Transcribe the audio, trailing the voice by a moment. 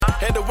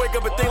had to wake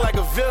up and think like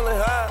a villain,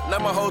 huh? Now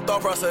my whole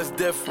thought process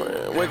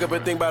different. Wake up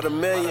and think about a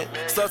million.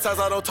 Sometimes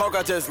I don't talk,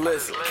 I just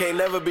listen. Can't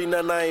never be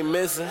nothing I ain't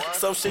missing.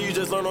 Some shit you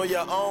just learn on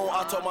your own.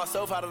 I told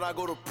myself, how did I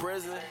go to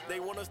prison?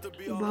 They want us to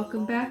be all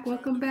Welcome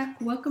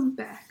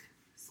back.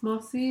 Small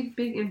seed,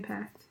 big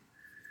impact.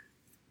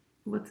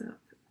 What's up?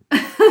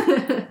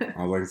 I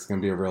was like, it's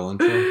going to be a real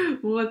intro.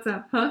 What's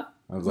up, huh?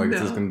 I was like, is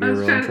this going to be a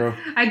real intro?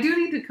 I do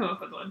need to come up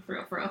with one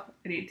for real.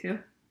 I need to.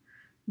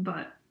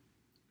 But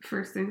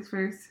first things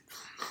first.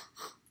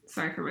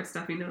 Sorry for my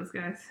stuffy nose,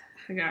 guys.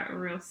 I got a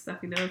real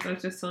stuffy nose. I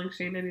was just telling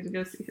Shane I need to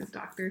go see his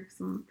doctor.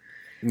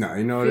 No,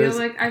 you know what it is?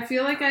 I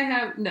feel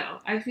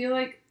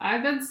like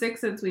I've been sick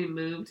since we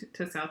moved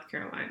to South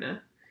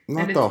Carolina.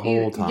 Not the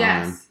whole time.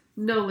 Yes.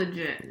 No,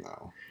 legit.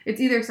 No.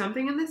 It's either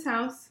something in this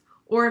house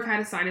or I've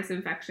had a sinus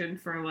infection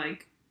for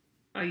like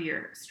a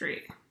year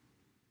straight.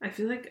 I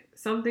feel like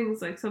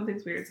something's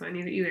weird, so I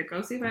need to either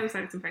go see if I have a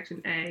sinus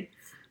infection, A.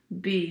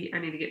 B, I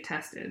need to get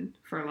tested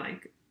for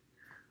like...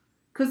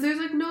 Because there's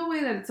like no way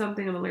that it's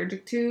something I'm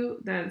allergic to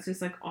that it's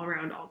just like all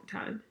around all the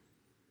time.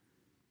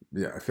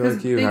 Yeah, I feel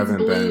like you haven't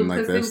been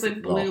like this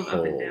like the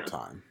whole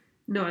time.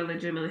 No, I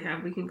legitimately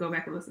have. We can go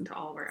back and listen to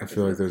all of our episodes. I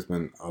feel like there's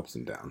been ups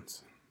and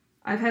downs.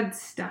 I've had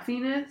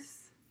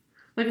stuffiness.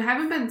 Like, I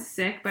haven't been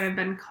sick, but I've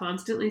been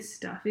constantly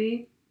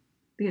stuffy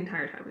the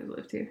entire time I've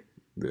lived here.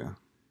 Yeah.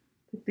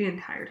 Like, the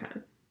entire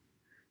time.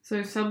 So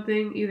there's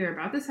something either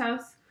about this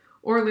house,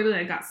 or literally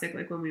I got sick,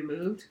 like, when we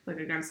moved. Like,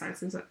 I got a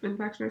sinus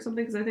infection or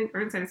something, because I think,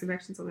 aren't sinus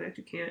infections something that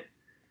you can't,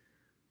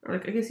 or,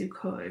 like, I guess you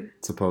could.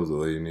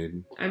 Supposedly you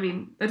need. I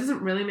mean, that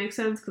doesn't really make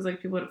sense, because,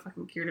 like, people would have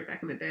fucking cured it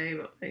back in the day,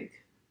 but, like,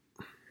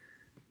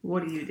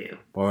 what do you do?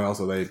 Well,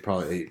 also, they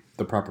probably ate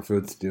the proper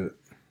foods to do it.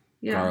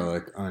 Yeah.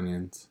 Garlic,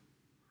 onions.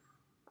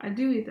 I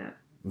do eat that.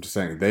 I'm just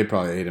saying, they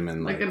probably ate them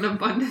in, like an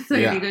abundance.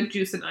 Like, you go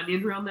juice an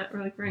onion around that,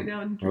 or, like, right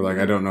now. Or, like,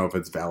 I don't know if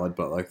it's valid,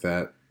 but, like,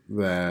 that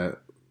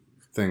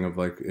thing of,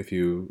 like, if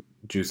you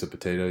juice a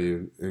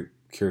potato, it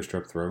cures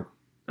strep throat.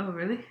 Oh,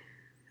 really?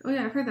 Oh,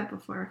 yeah, I've heard that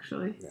before,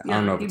 actually. Yeah, I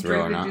don't know if it's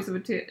real or not. Juice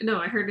of no,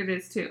 I heard it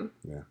is, too.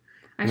 Yeah.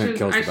 And it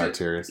kills the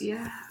bacteria.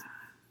 Yeah.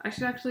 I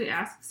should actually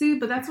ask. See,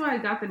 but that's why I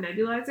got the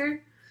nebulizer.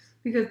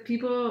 Because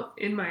people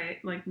in my,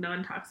 like,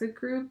 non-toxic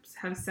groups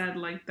have said,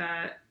 like,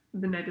 that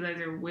the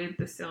nebulizer with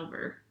the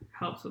silver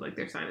helps with, like,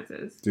 their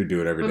sinuses. Do you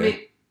do it every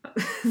day?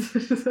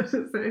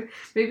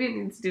 Maybe it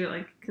needs to do it,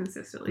 like,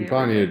 consistently. You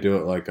probably need to do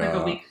it, like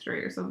a week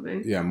straight or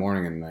something. Yeah,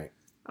 morning and night.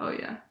 Oh,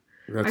 yeah.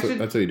 That's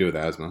what you do with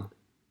asthma.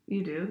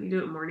 You do? You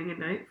do it morning and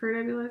night for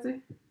a nebulizer?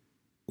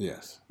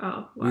 Yes.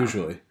 Oh, wow.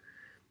 Usually.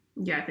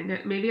 Yeah, I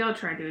think maybe I'll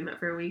try doing that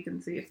for a week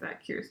and see if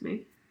that cures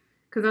me.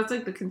 Because that's,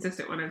 like, the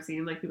consistent one I've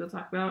seen, like, people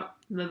talk about.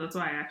 And then that's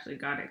why I actually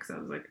got it. Because I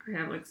was like, I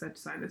have, like, such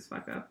sinus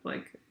fuck up,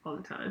 like, all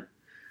the time.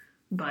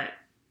 But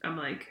I'm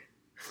like,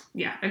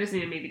 yeah, I just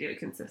need to maybe do it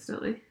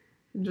consistently.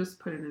 And just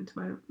put it into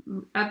my,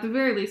 at the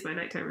very least, my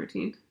nighttime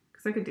routine.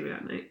 Because I could do it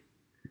at night.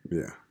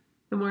 Yeah.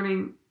 The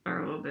morning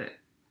are a little bit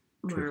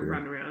more trickier.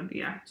 Run around.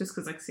 Yeah, just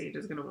because, like, Sage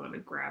is going to want to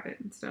grab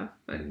it and stuff.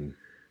 But,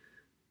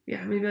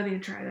 yeah, maybe I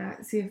need to try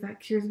that. See if that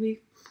cures me.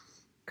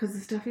 Because the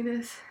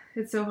stuffiness...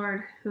 It's so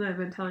hard, and I've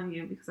been telling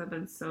you because I've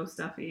been so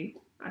stuffy.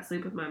 I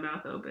sleep with my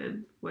mouth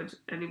open, which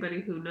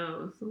anybody who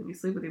knows, when you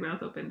sleep with your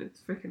mouth open,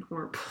 it's freaking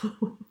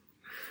horrible.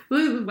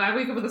 I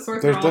wake up with a sore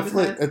throat all the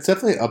time. It's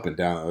definitely up and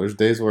down. There's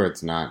days where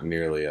it's not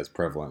nearly as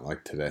prevalent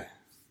like today.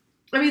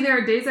 I mean, there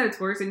are days that it's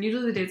worse, and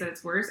usually the days that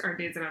it's worse are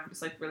days that I'm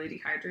just, like, really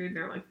dehydrated,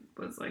 or, like,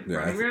 was, like,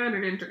 running around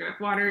or didn't drink enough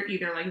water,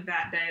 either, like,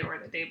 that day or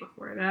the day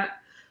before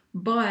that.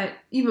 But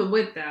even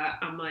with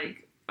that,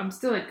 I'm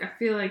still, like, I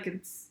feel like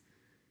it's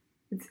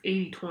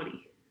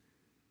 80-20.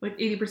 Like,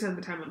 80% of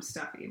the time I'm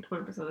stuffy, and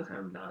 20% of the time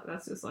I'm not.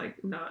 That's just,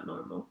 like, not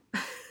normal.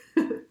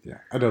 Yeah,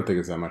 I don't think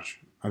it's that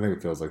much. I think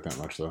it feels like that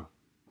much, though.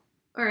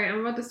 Alright, I'm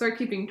about to start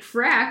keeping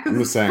track. I'm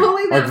just saying,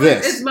 like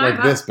this.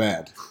 Like this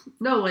bad.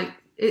 No, like,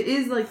 it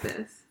is like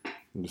this.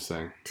 I'm just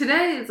saying.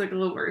 Today is, like, a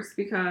little worse,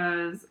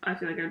 because I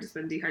feel like I've just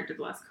been dehydrated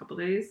the last couple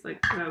days.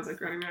 Like, I was,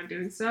 like, running around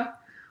doing stuff.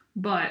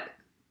 But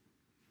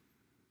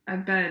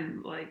I've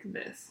been like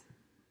this.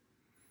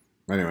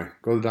 Anyway,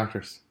 go to the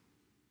doctors.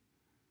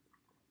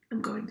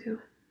 I'm going to.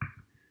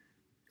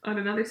 On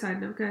another side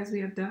note, guys,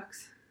 we have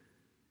ducks.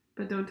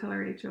 But don't tell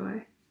our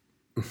HOA.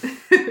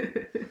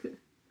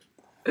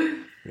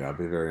 Yeah, it'll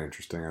be very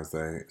interesting as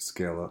they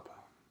scale up.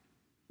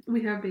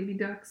 We have baby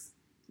ducks.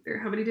 They're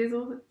how many days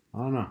old? I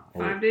don't know.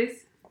 5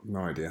 days? No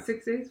idea.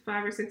 6 days?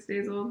 5 or 6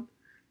 days old.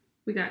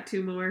 We got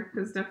 2 more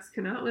because ducks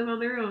cannot live on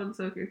their own.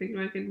 So if you're thinking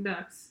about getting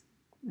ducks,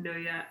 no,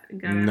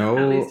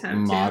 at least have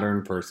 2.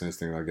 Modern person is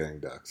thinking about getting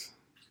ducks.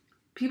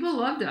 People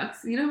love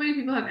ducks. You know how many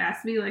people have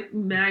asked me, like,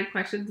 mad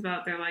questions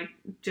about they're, like,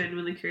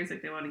 genuinely curious,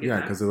 like, they want to get ducks?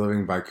 Yeah, because they're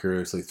living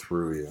vicariously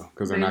through you.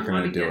 Because they're not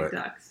going to do it.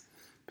 Ducks.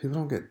 People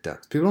don't get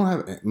ducks. People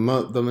don't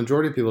have... The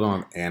majority of people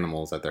don't have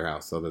animals at their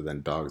house other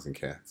than dogs and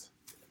cats.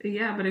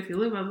 Yeah, but if you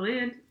live on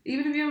land,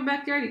 even if you have a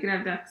backyard, you can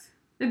have ducks.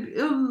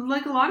 And,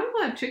 like, a lot of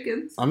people have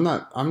chickens. A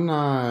lot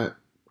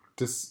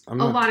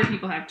of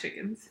people have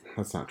chickens.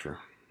 That's not true.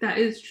 That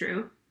is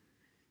true.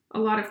 A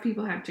lot of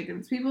people have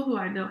chickens. People who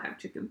I know have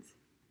chickens.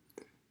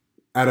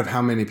 Out of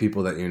how many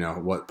people that you know,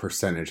 what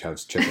percentage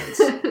has chickens?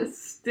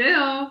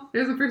 Still,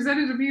 there's a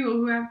percentage of people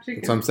who have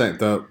chickens. So I'm saying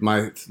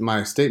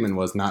my statement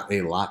was not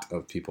a lot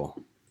of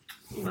people.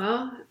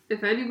 Well,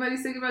 if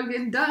anybody's thinking about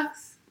getting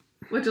ducks,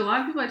 which a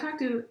lot of people I talk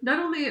to, not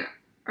only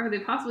are they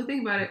possibly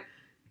thinking about it,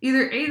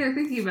 either A, they're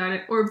thinking about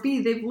it, or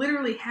B, they've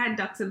literally had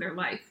ducks in their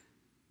life.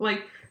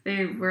 Like,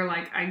 they were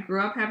like, I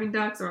grew up having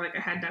ducks, or like,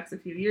 I had ducks a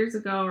few years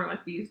ago, or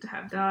like, we used to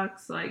have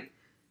ducks. Like,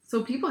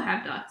 so people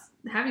have ducks.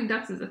 Having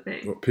ducks is a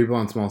thing. People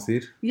on small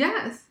seed?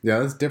 Yes. Yeah,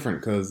 that's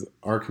different because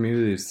our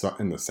community is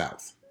in the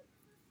South.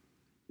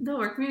 No,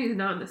 our community is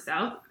not in the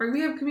South. We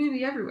have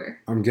community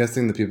everywhere. I'm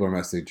guessing the people are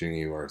messaging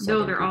you are Southern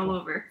No, they're people. all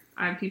over.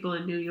 I have people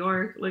in New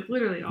York, like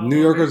literally all New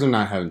Yorkers over. are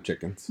not having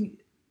chickens.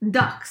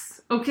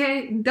 Ducks,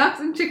 okay? Ducks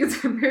and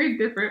chickens are very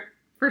different,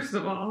 first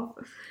of all.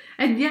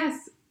 And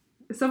yes,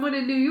 someone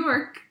in New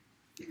York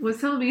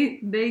was telling me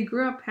they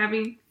grew up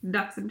having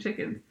ducks and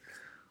chickens.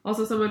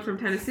 Also, someone from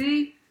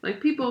Tennessee, like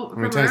people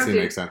from Tennessee around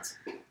here, makes sense.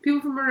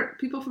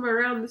 people from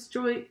around this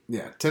joint.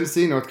 Yeah,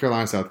 Tennessee, North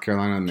Carolina, South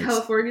Carolina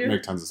California?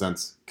 make tons of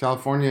sense.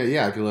 California,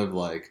 yeah, if you live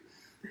like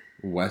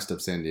west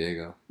of San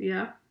Diego.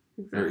 Yeah,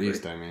 exactly. Or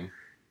east, I mean.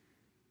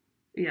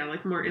 Yeah,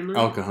 like more inland.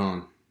 El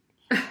Cajon.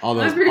 All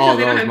those I'm pretty sure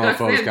they don't have ducks,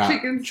 they mofos have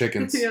got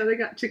chickens. Yeah, they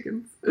got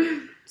chickens.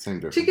 Same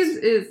difference. Chickens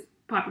is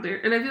popular,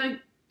 and I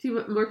feel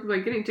like more people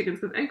are getting chickens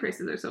because egg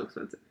prices are so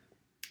expensive.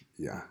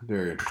 Yeah,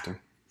 very interesting.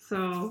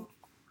 So,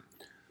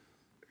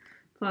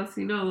 plus,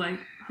 like,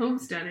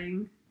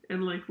 homesteading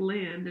and, like,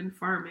 land and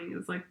farming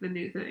is, like, the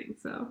new thing,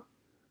 so.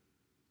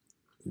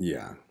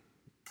 Yeah.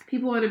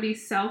 People want to be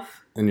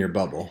in your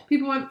bubble.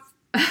 People want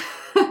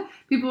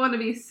to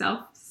be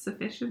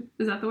self-sufficient.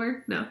 Is that the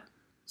word? No.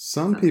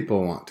 Some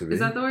people want to be. Is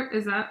that the word?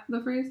 Is that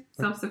the phrase?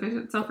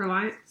 Self-sufficient?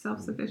 Self-reliant?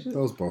 Self-sufficient?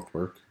 Those both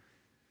work.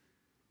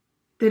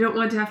 They don't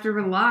want to have to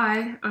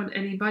rely on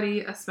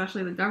anybody,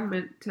 especially the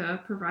government,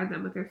 to provide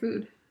them with their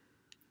food.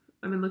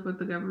 I mean, look what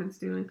the government's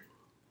doing.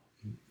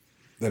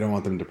 They don't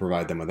want them to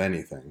provide them with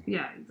anything.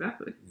 Yeah,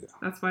 exactly. Yeah.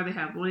 That's why they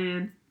have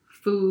land,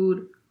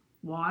 food,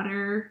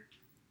 water,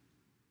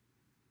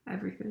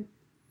 everything.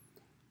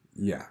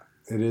 Yeah,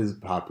 it is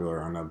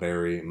popular on a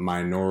very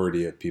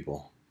minority of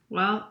people.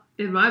 Well,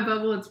 in my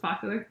bubble, it's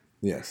popular.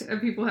 Yes. And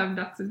people have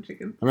ducks and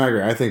chickens. I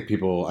agree. I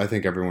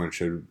think everyone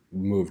should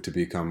move to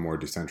become more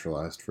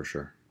decentralized for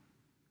sure.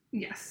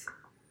 Yes,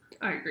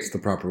 I agree. It's the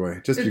proper way.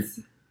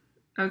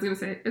 I was going to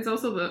say, it's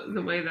also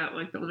the way that,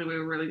 like, the only way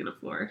we're really going to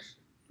flourish,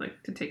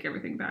 like, to take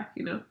everything back,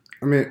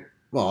 I mean,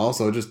 well,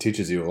 also it just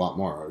teaches you a lot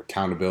more.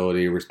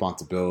 Accountability,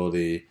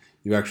 responsibility.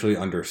 You actually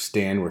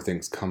understand where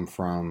things come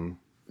from.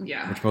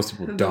 Yeah. Which most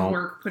people the don't.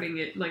 Work putting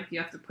it, like, you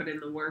have to put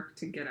in the work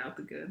to get out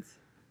the goods.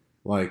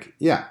 Like,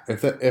 yeah,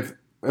 if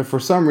for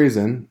some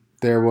reason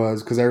there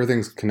was, because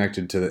everything's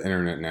connected to the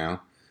internet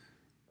now,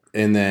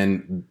 and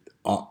then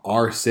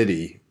our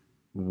city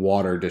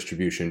water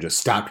distribution just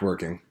stopped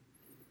working,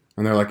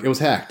 and they're like, it was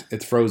hacked,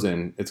 it's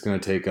frozen, it's going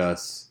to take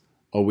us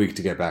a week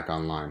to get back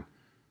online.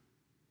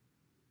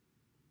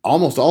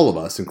 Almost all of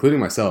us,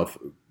 including myself,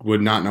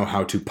 would not know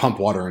how to pump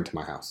water into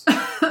my house.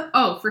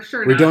 Oh, for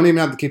sure. We don't even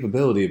have the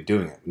capability of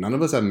doing it. None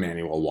of us have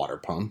manual water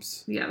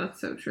pumps. Yeah,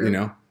 that's so true.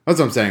 That's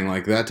what I'm saying,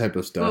 like that type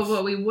of stuff. Well,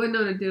 what we would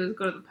know to do is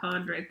go to the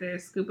pond right there,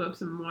 scoop up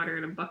some water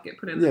in a bucket,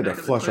 put it in the back to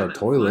of flush the our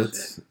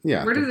toilets.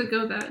 Yeah. Where does it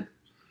go then?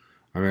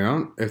 I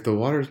mean, if the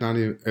water's not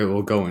even, it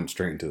will go in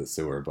straight into the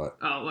sewer, but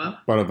Oh, well.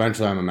 but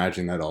eventually I'm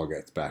imagining that all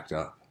gets backed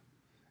up.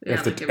 Yeah,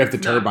 if like the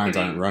turbines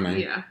aren't running,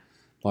 yeah.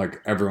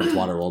 like everyone's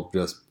water will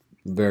just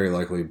very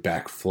likely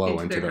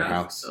backflow into their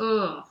house.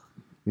 Ugh.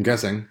 I'm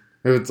guessing.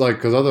 It's like,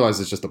 because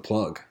otherwise it's just a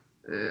plug.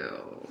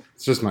 Ew.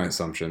 It's just my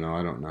assumption, though.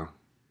 I don't know.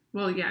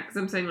 Well, yeah, because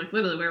I'm saying, like,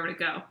 literally, where would it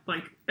go?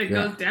 Like, it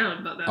goes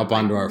down, but then, up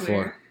onto our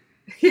floor.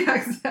 Yeah,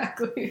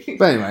 exactly.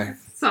 But anyway,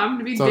 So I'm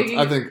gonna be so digging.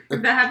 I think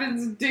if that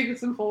happens, dig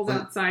some holes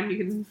outside. And you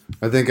can.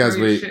 I think as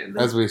throw your shit in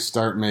them. we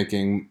start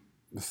making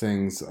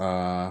things,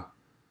 I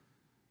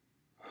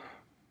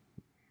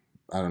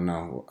don't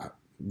know,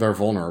 they're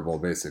vulnerable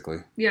basically.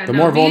 Yeah. The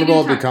more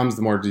vulnerable it becomes,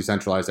 the more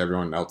decentralized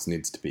everyone else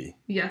needs to be.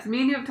 Yes,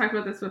 me and you have talked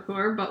about this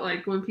before, but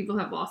like when people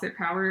have lost their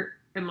power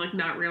and like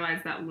not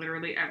realize that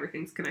literally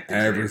everything's connected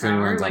Everything to their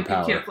power. runs on Like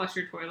power. you can't flush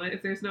your toilet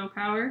if there's no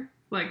power.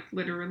 Like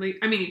literally,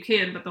 I mean you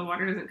can, but the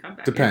water doesn't come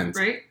back. Depends.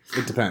 In, right?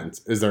 It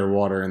depends. Is there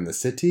water in the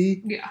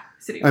city? Yeah,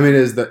 city. I mean,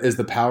 is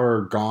the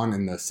power gone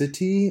in the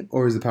city,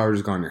 or is the power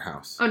just gone in your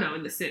house? Oh no,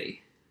 in the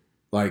city.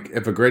 Like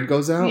if a grid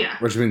goes out, Yeah.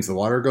 which means the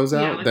water goes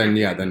Yeah, out, like then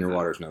everything then your goes out.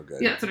 water's no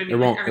good. Yeah, that's what I mean. It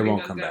like, won't everything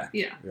goes come down. back.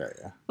 Yeah.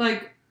 Yeah.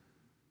 Like,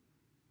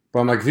 But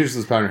I'm like, if you just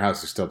lose power in your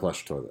house, you still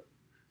flush your toilet.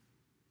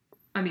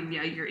 I mean,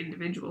 yeah, your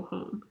individual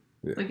home.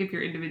 Yeah. Like if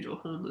your individual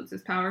home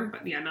loses power,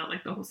 but yeah, not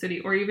like the whole city,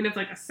 or even if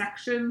like a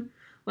section.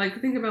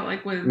 Like think about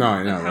like when No,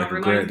 I know, the like a power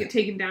grid. lines get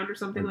taken down or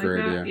something A like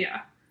grid, that. yeah.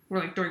 Yeah, or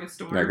like during a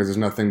storm. Yeah, because there's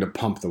nothing to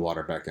pump the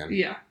water back in.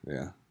 Yeah.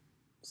 Yeah.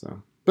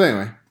 So, but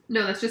anyway,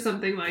 No, that's just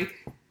something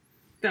like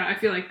that I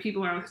feel like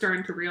people are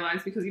starting to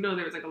realize because there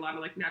was like a lot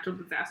of like natural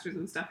disasters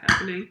and stuff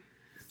happening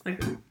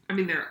like, I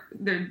mean,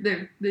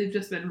 they've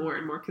just been more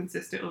and more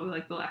consistent over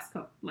like the last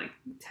couple, like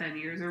 10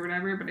 years or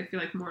whatever. But I feel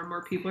like more and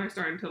more people are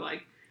starting to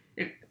like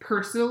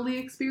personally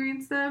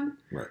experience them,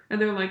 Right. and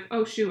they're like,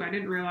 oh shoot, I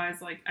didn't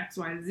realize like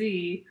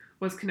XYZ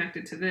was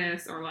connected to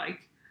this, or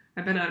like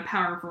I've been out of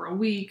power for a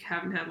week,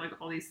 haven't had like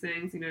all these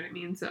things, you know what I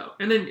mean? So,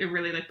 and then it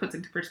really like puts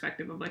into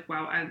perspective of like,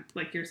 wow, I,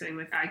 like you're saying,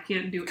 like I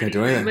can't do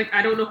anything. Like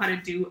I don't know how to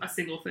do a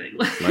single thing.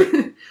 Like,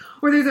 Right.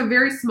 or there's a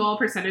very small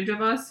percentage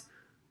of us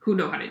who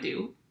know how to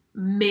do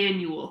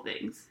manual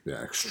things.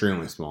 Yeah,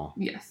 extremely small.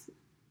 Yes.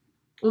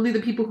 Only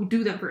the people who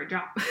do them for a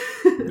job.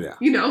 Yeah.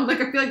 You know, like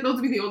I feel like those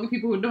would be the only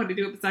people who know how to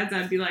do it. Besides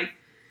that, be like,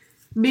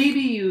 maybe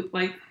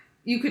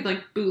you could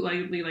like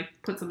bootlegly like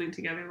put something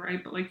together,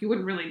 right? But like you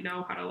wouldn't really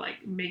know how to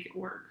like make it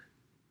work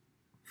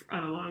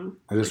on a long.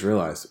 I just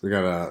realized we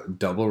got to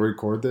double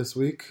record this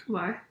week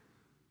Why?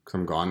 because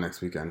I'm gone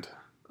next weekend.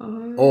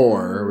 Oh.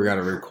 Or we got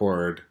to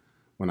record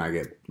when I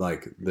get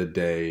like the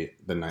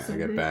night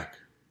Sunday? I get back.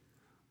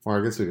 Or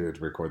I guess we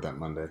could record that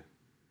Monday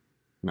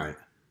night.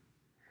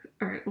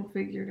 All right, we'll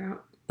figure it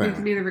out. But We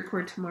can either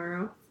record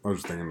tomorrow I was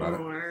just thinking about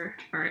it. or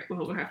all right, well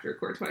we'll have to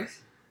record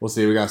twice. We'll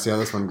see. We got to see how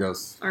this one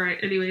goes. All right.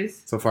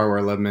 Anyways, So far, we're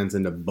 11 minutes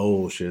into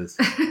bullshit.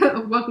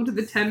 welcome to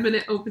the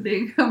 10-minute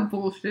opening of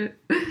bullshit.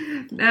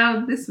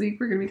 Now this week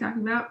we're gonna be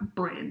talking about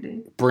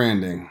branding.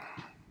 Branding.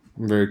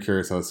 I'm very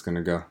curious how this is going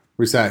to go.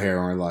 We sat here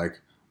and we're like,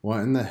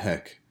 what in the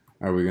heck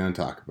are we going to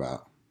talk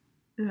about?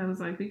 And I was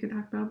like, we could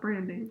talk about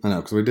branding. I know,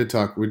 because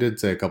we did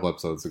say a couple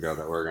episodes ago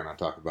that we're going to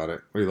talk about it.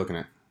 What are you looking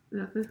at?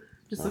 Nothing.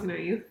 Just Oh. looking at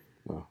you.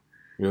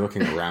 You're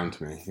looking around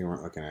me. You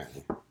weren't looking at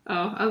me.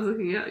 Oh, I was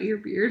looking at your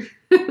beard.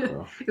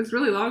 So, It's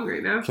really long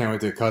right now. can't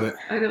wait to cut it.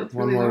 I know it's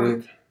One really more long.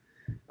 week.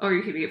 Oh,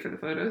 you're keeping it for the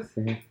photos?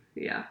 Mhm.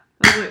 Yeah.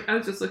 I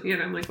was just looking at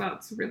it. I'm like, wow,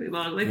 it's really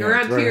long. Like Yeah,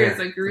 around it's right here, here. it's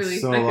like really.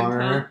 It's so I can long tell.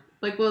 right here.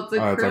 Like, well, it's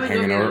like Oh, it's like curling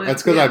hanging over. over. Like,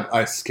 That's because yeah.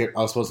 I skipped.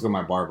 I was supposed to go to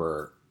my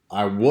barber.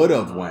 I would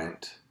have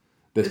went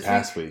this This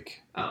past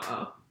week.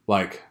 Oh.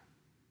 Like,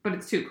 But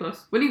it's too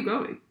close. When are you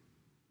going?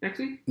 Next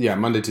week? yeah,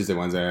 Monday, Tuesday,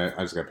 Wednesday.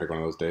 I just got to pick one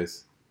of those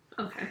days.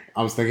 Okay.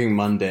 I was thinking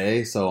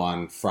Monday, so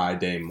on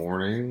Friday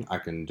morning, I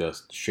can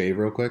just shave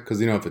real quick. Because,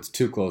 if it's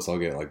too close, I'll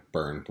get, like,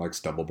 burned, like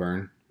stubble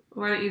burn.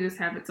 Why don't you just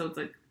have it so it's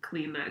like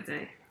clean that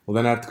day? Well,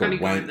 then I have to go I mean,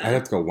 going I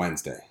have to go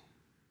Wednesday.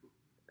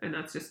 And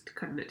that's just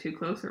cutting it too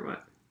close, or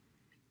what?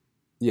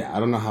 Yeah, I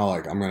don't know how,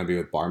 like, I'm going to be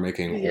with bar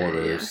making Yeah,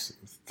 orders.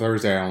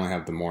 Thursday, I only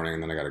have the morning,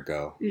 and then I got to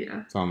go.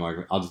 Yeah. So I'm like,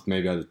 I'll just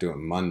do it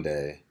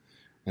Monday.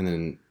 And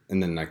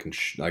then I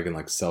can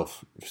like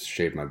self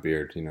shave my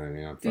beard, you know what I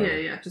mean? On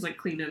Friday. Yeah. Just like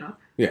clean it up.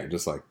 Yeah,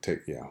 just like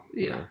Yeah.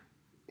 whatever.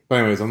 But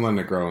anyways, I'm letting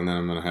it grow, and then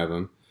I'm gonna have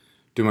him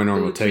do my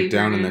normal Ooh, keep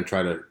takedown, and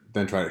it.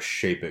 then try to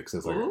shape it because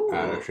it's like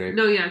out of shape.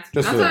 No, yeah. Just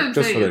That's for what I'm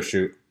just saying. for the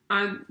shoot.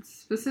 I'm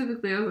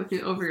specifically, I was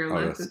looking over your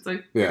lens. yes. It's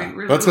like Yeah, getting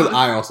really that's because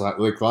long. I also have,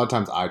 like a lot of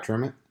times I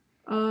trim it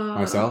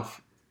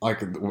myself.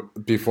 Like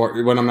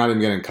before when I'm not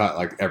even getting cut,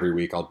 like every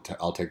week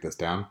I'll take this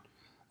down.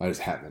 I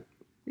just haven't.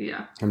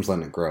 Yeah. I'm just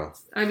letting it grow.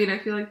 I mean, I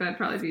feel like that'd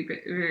probably be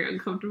very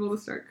uncomfortable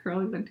to start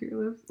curling into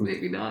your lips.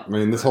 Maybe not. I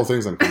mean, this whole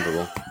thing's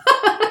uncomfortable.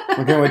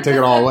 I can't wait to take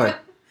it all away.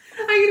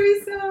 I'm gonna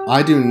be so.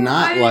 I do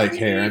not like hate-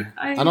 hair.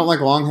 I don't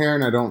like long hair,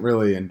 and I don't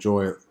really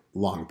enjoy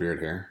long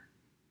beard hair.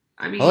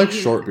 I mean, I like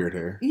short beard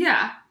hair.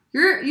 Yeah,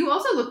 you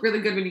also look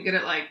really good when you get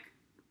it like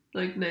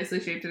nicely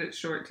shaped and it's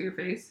short to your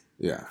face.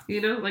 Yeah, You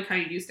know, like how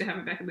you used to have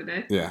it back in the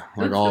day. yeah.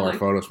 Like Looks all good, of our like-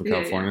 photos from yeah,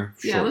 California.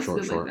 yeah. Yeah, Short, looks short,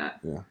 good short.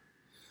 like that. Yeah.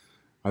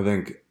 I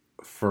think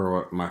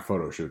for my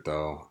photo shoot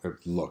though, it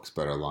looks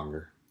better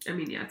longer. I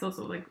mean, yeah, it's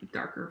also like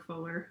darker,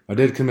 fuller. I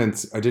did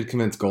convince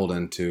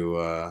Golden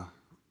to.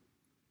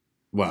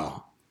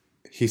 Well,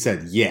 he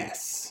said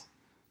yes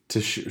to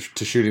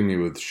shooting me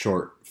with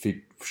short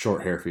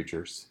hair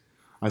features.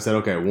 I said,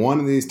 okay, one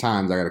of these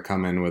times I got to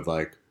come in with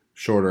like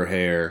shorter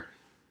hair,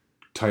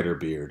 tighter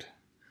beard.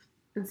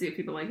 And see if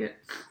people like it.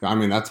 I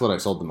mean, that's what I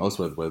sold the most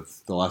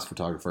with the last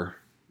photographer.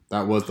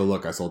 That was the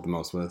look I sold the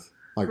most with.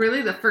 Like,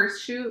 Really, the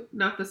first shoot,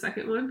 not the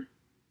second one.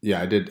 yeah,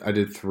 I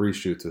did 3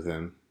 shoots with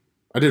him.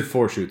 I did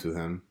 4 shoots with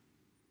him.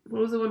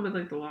 What was the one with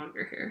like the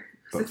longer hair?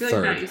 'Cause The I feel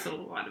like third. that you sold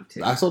a lot of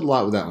too. I sold a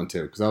lot with that one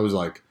too because I was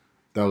like,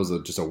 that was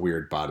just a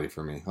weird body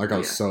for me. Like I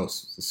was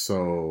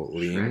so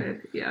lean.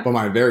 Shredded, yeah. But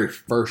my very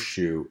first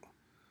shoot,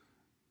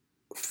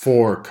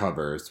 4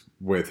 covers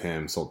with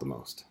him sold the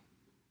most.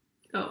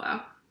 Oh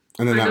wow.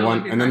 And then I that know one,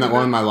 what you're and then that talking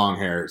one, about. my long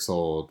hair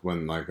sold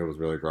when like it was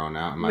really growing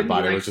out, and my When you,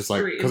 body like, was just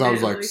like because straightened I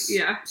was it, like like,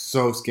 yeah.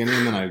 so skinny,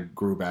 and then I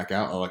grew back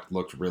out. I like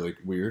looked really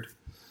weird.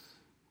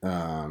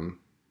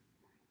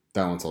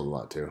 That one sold a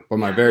lot too. But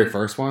my Yeah. very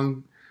first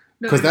one,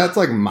 No, because I know. that's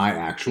like my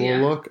actual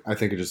Yeah. look. I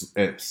think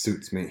it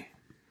suits me.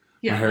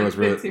 Yeah, my hair like was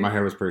really fits you. my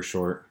hair was pretty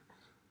short.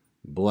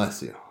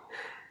 Bless you.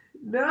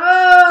 No.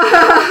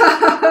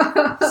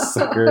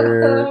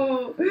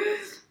 Sucker.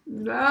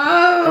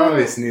 No.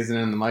 Probably sneezing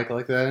in the mic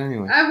like that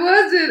anyway. I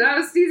wasn't. I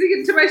was sneezing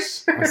into my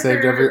shirt.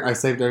 I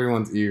saved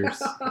everyone's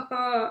ears.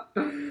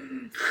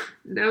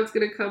 Now it's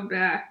gonna come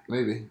back.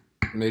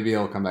 Maybe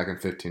it'll come back in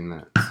 15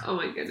 minutes. Oh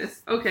my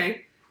goodness.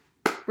 Okay.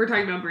 We're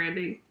talking about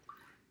branding.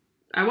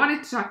 I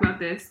wanted to talk about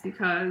this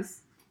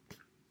because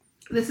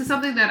this is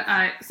something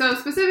that so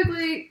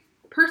specifically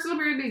personal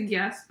branding,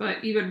 yes,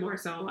 but even more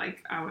so,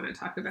 like, I want to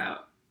talk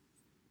about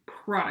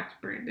product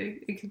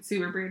branding and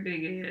consumer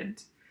branding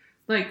and,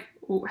 like,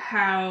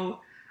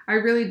 how I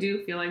really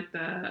do feel like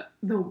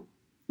the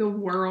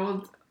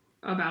world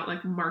about,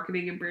 like,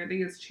 marketing and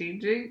branding is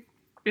changing.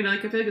 And,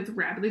 like, I feel like it's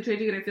rapidly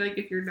changing, and I feel like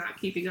if you're not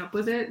keeping up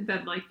with it,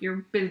 then, like,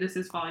 your business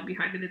is falling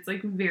behind, and it's,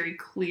 like, very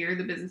clear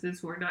the businesses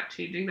who are not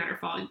changing that are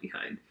falling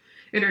behind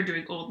and are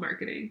doing old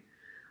marketing.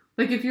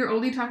 Like, if you're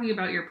only talking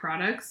about your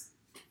products,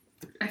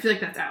 I feel like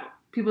that's out.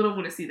 People don't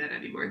want to see that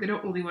anymore. They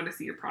don't only want to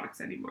see your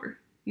products anymore,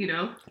 you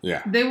know?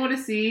 Yeah. They want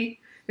to see,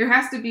 there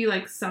has to be,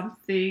 like,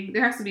 something,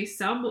 there has to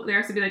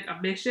be, like,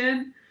 a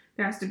mission.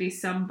 There has to be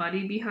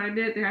somebody behind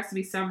it. There has to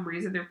be some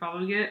reason they're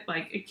following it.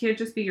 Like, it can't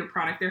just be your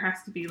product. There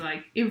has to be,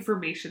 like,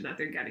 information that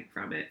they're getting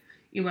from it.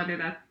 Whether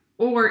that,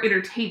 or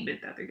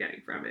entertainment that they're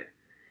getting from it.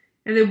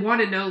 And they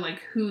want to know, like,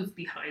 who's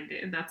behind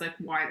it. And that's, like,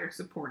 why they're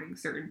supporting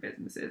certain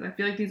businesses. I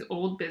feel like these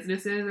old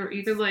businesses, or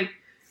even, like,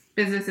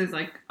 businesses,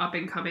 like, up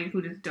and coming,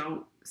 who just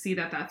don't see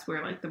that that's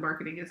where, like, the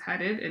marketing is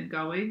headed and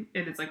going.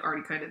 And it's, like,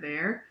 already kind of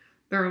there.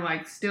 They're,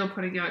 like, still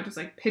putting out just,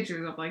 like,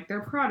 pictures of, like,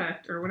 their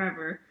product or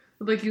whatever.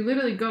 Like, you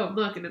literally go and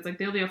look, and it's like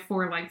they only have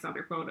 4 likes on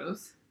their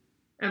photos,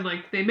 and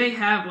like they may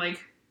have like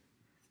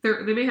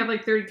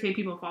 30K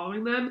people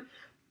following them,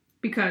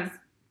 because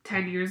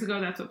 10 years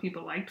ago that's what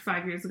people liked.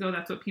 5 years ago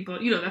that's what people,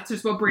 that's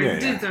just what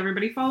brands did. So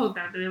everybody followed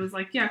them, and it was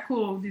like, yeah,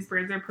 cool. These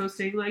brands are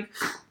posting, like,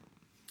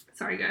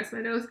 sorry guys,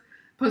 my nose,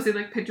 posting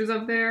like pictures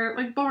of their,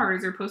 like,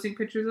 bars, or posting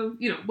pictures of,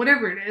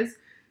 whatever it is.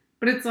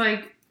 But it's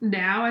like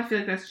now I feel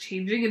like that's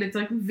changing, and it's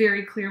like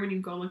very clear when you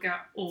go look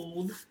at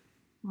old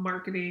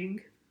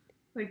marketing,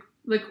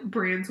 like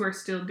brands who are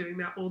still doing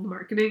that old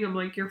marketing. I'm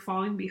like, you're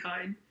falling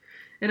behind.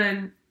 And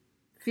I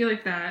feel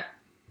like that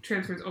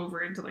transfers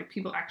over into, like,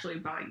 people actually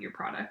buying your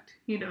product,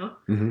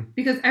 Mm-hmm.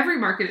 Because every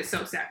market is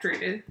so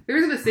saturated. There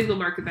isn't a single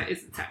market that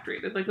isn't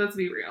saturated. Like, let's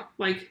be real.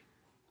 Like,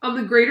 on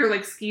the greater,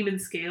 like, scheme and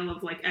scale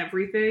of, like,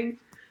 everything,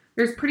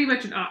 there's pretty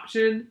much an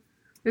option.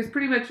 There's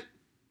pretty much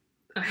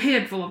a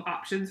handful of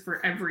options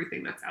for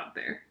everything that's out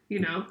there,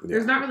 Yeah.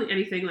 There's not really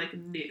anything, like,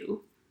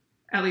 new.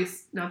 At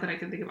least, not that I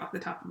can think of off the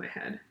top of my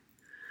head.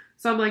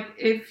 So I'm like,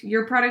 if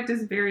your product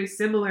is very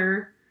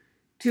similar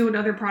to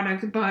another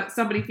product, but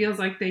somebody feels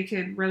like they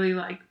can really,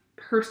 like,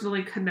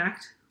 personally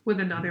connect with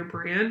another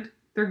brand,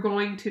 they're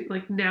going to,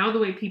 like, now the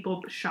way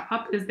people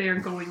shop is they are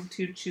going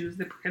to choose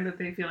the brand that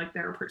they feel like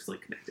they're personally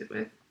connected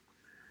with.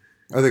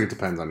 I think it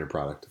depends on your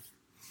product.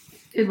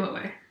 In what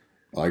way?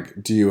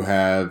 Like, do you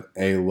have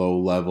a low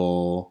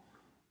level,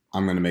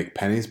 I'm going to make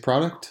pennies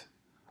product?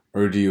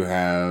 Or do you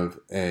have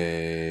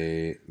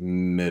a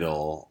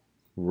middle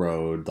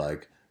road,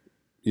 like,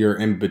 you're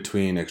in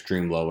between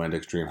extreme low end,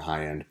 extreme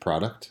high end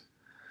product,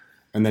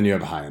 and then you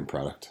have a high end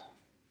product?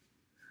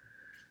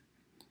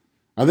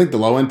 I think the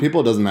low end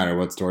people, it doesn't matter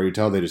what story you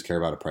tell, they just care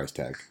about a price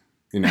tag.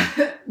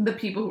 The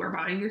people who are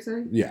buying, you're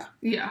saying? Yeah.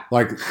 Yeah.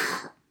 Like,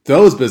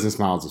 those business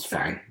models is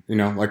fine.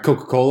 Like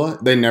Coca-Cola,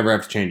 they never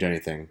have to change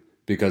anything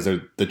because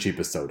they're the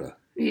cheapest soda.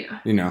 Yeah.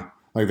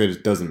 Like, it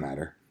just doesn't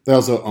matter. They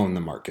also own the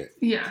market.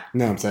 Yeah. You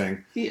know what I'm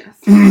saying? Yes.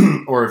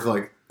 Or if,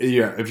 like,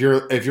 if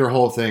your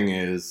whole thing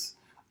is,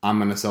 I'm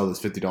going to sell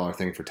this $50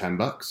 thing for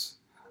 $10,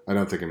 I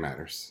don't think it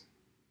matters.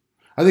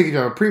 I think if you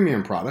have a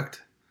premium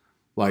product,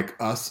 like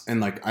us,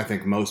 and, like, I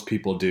think most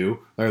people do,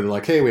 they're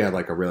like, hey, we have,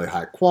 like, a really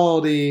high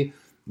quality,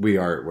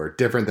 we're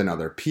different than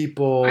other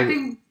people.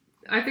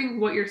 I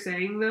think what you're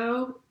saying,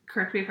 though,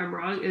 correct me if I'm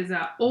wrong, is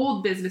that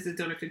old businesses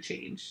don't have to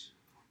change.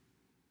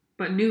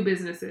 But new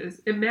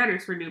businesses, it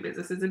matters for new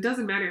businesses. It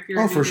doesn't matter if you're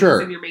a new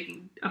business and you're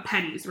making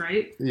pennies,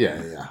 right?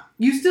 Yeah.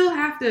 You still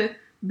have to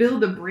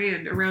build a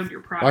brand around your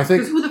product.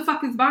 Because who the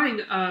fuck is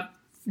buying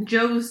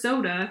Joe's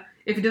soda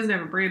if it doesn't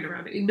have a brand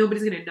around it?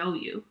 Nobody's going to know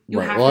you. You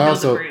have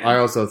to build a brand. I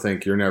also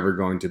think you're never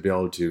going to be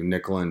able to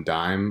nickel and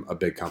dime a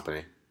big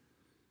company.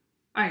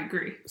 I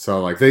agree.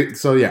 So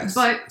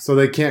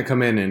they can't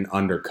come in and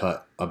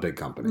undercut a big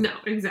company. No,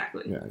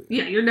 exactly.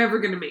 Yeah, you're never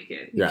going to make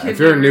it. If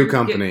you're a new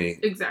company.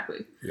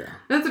 Exactly. Yeah.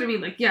 That's what I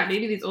mean. Like, yeah,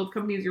 maybe these old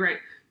companies, you're right.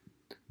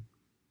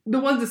 The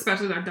ones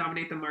especially that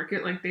dominate the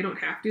market, like, they don't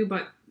have to,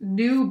 but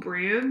new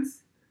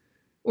brands,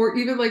 or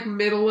even, like,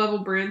 middle-level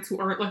brands who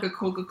aren't, like, a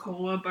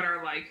Coca-Cola, but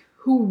are, like,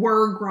 who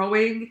were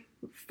growing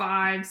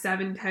 5,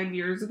 7, 10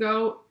 years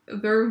ago,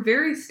 they're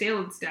very stale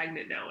and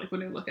stagnant now, like,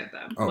 when I look at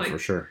them. Oh, like, for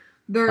sure.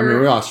 I mean,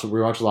 we watched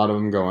a lot of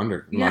them go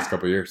under in the last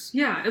couple of years.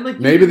 Yeah. And, like,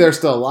 maybe they're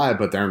still alive,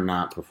 but they're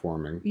not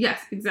performing.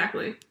 Yes,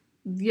 exactly.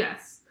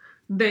 Yes.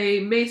 They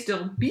may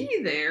still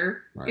be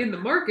there in the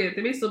market.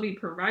 They may still be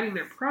providing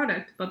their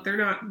product, but they're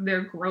not.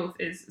 Their growth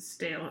is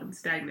stale and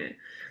stagnant.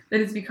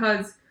 And it's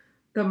because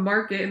the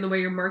market and the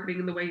way you're marketing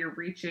and the way you're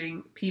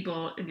reaching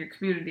people in your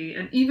community,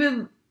 and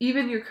even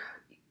your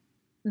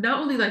not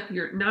only like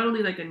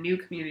a new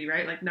community,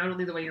 right? Like, not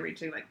only the way you're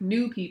reaching, like,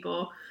 new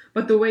people,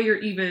 but the way you're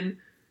even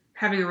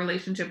having a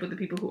relationship with the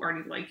people who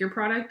already like your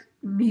product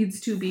needs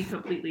to be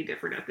completely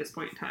different at this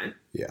point in time.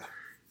 Yeah.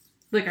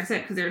 Like I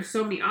said, because there's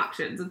so many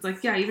options. It's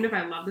like, yeah, even if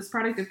I love this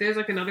product, if there's,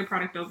 like, another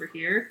product over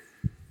here,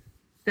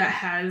 that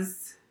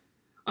has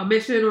a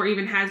mission or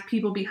even has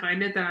people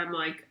behind it that I'm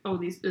like,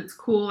 oh, it's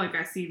cool. Like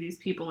I see these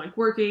people like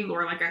working,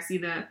 or like I see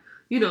the,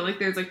 like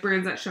there's like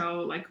brands that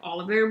show like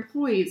all of their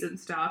employees and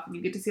stuff, and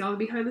you get to see all the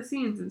behind the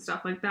scenes and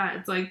stuff like that.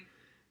 It's like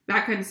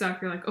that kind of stuff.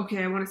 You're like,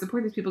 okay, I want to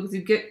support these people because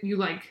you get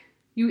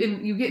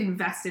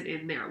invested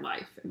in their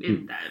life and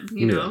in them,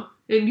 know,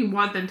 and you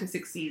want them to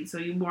succeed, so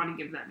you want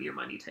to give them your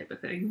money type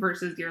of thing.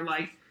 Versus you're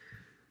like,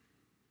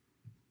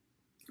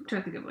 I'm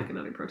trying to think of like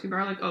another protein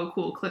bar, like, oh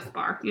cool, Cliff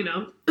Bar,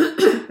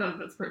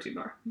 that's a protein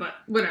bar, but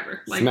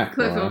whatever, like Snack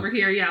Cliff bar. Over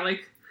here, yeah,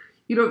 like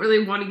you don't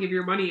really want to give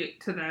your money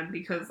to them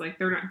because like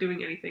they're not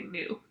doing anything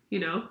new,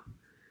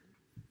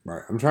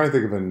 Right. I'm trying to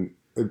think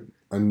of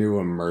a new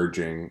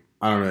emerging.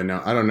 I don't really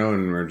know. I don't know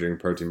an emerging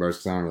protein bars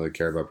because I don't really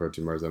care about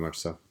protein bars that much.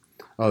 So,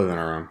 other than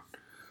our own,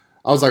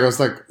 I was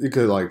like, you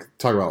could like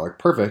talk about like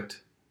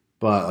Perfect,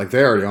 but like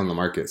they're already on the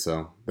market,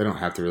 so they don't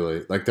have to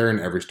really like they're in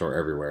every store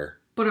everywhere.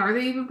 But are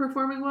they even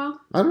performing well?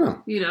 I don't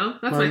know.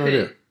 That's my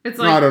thing. It's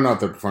like, no, I don't know if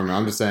they're performing.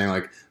 I'm just saying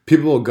like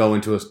people will go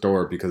into a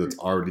store because it's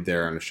already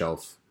there on the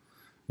shelf,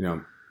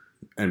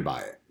 and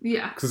buy it.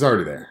 Yeah. Because it's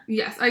already there.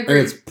 Yes, I agree.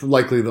 And it's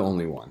likely the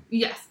only one.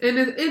 Yes. And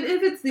if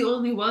it's the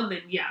only one,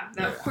 then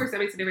of course that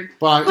makes a difference.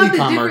 But on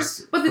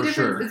e-commerce, the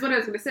difference is what I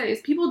was going to say,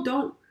 is people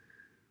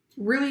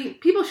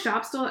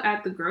shop still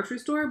at the grocery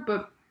store,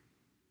 but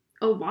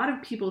a lot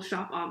of people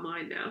shop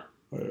online now.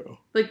 I know.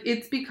 Like,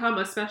 it's become,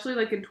 especially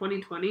like in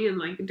 2020 and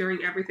like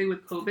during everything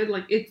with COVID,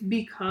 like it's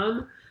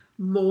become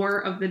more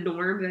of the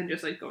norm than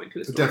just like going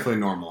to a store. It's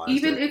definitely normalized.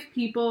 Even if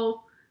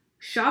people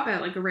shop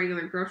at like a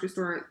regular grocery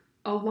store,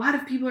 a lot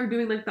of people are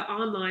doing like the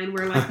online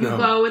where like you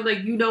go and like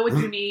what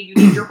you need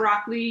your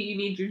broccoli, you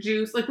need your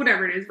juice, like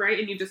whatever it is, right?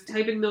 And you just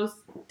type in those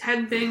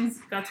 10 things,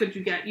 that's what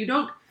you get. You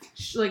don't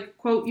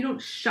quote, you don't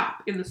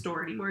shop in the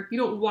store anymore. You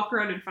don't walk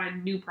around and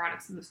find new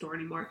products in the store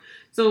anymore.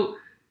 So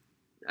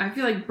I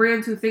feel like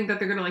brands who think that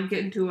they're gonna like get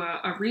into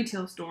a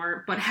retail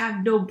store but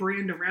have no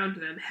brand around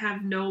them,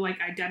 have no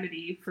like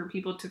identity for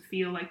people to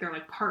feel like they're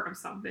like part of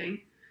something,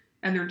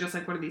 and they're just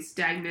like one of these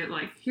stagnant,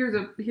 like here's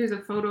a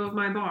photo of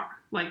my bar,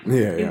 like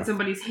in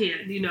somebody's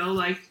hand,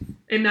 like,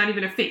 and not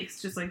even a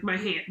face, just like my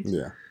hand.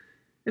 Yeah.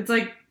 It's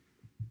like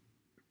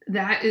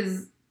that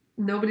is,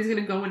 nobody's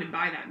gonna go in and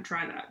buy that and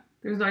try that.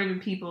 There's not even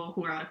people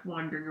who are like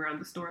wandering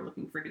around the store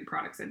looking for new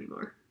products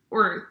anymore,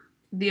 or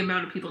the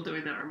amount of people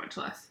doing that are much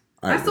less.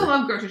 I still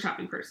love grocery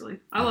shopping personally.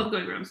 I love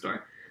going around the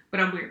store, but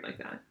I'm weird like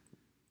that.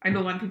 I know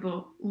a lot of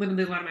people,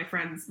 literally a lot of my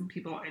friends and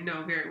people I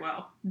know very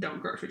well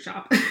don't grocery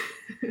shop.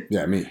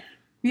 Yeah, me.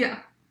 Yeah.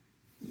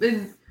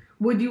 And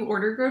would you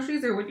order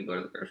groceries or would you go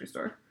to the grocery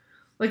store?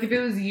 Like if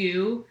it was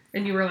you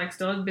and you were like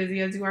still as busy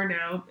as you are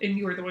now and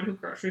you were the one who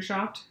grocery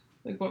shopped,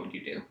 like what would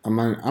you do?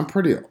 I'm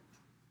pretty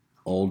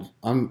old.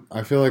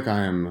 I feel like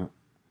I am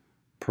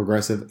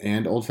progressive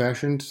and old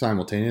fashioned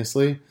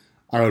simultaneously.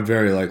 I would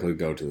very likely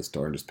go to the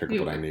store and just pick up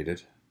what I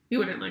needed. You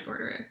wouldn't like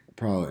order it?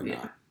 Probably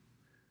not.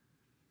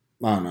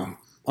 I don't know.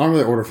 I don't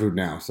really order food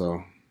now,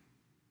 so.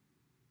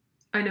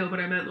 I know,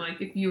 but I meant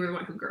like if you were the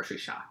one who grocery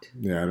shopped.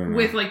 Yeah, I don't know.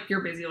 With like your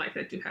busy life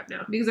that you have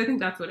now. Because I think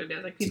that's what it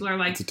is. Like people are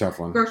like, it's a tough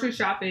one. Grocery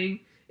shopping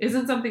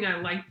isn't something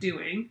I like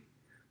doing.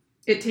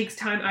 It takes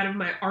time out of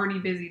my already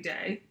busy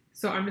day.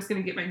 So I'm just going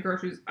to get my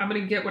groceries. I'm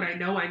going to get what I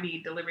know I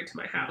need delivered to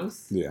my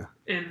house. Yeah.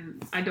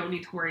 And I don't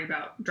need to worry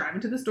about driving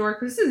to the store.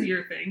 Because this is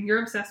your thing.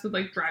 You're obsessed with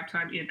like drive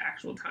time and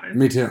actual time.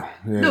 Me too.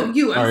 Yeah. No,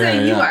 you. I'm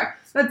saying you are.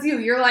 That's you.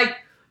 You're like,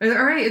 all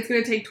right, it's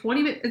going to take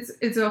 20 minutes.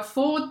 It's a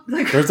full,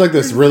 like, there's like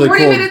this really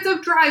 40 cool minutes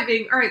of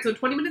driving. All right, so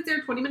 20 minutes there,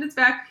 20 minutes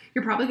back.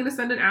 You're probably going to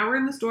spend an hour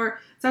in the store.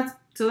 So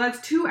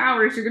that's 2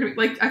 hours. You're going to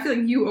be like, I feel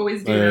like you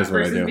always do that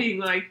versus being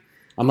like,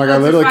 I'm like, I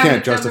literally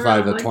can't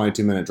justify the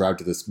 22-minute drive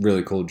to this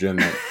really cool gym.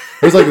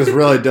 There's like this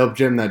really dope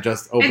gym that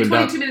just opened and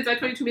 22 up. minutes by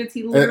 22 minutes,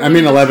 he literally... I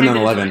mean 11 and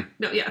 11.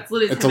 No, yeah, it's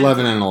literally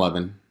 11 and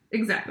 11.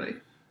 Exactly.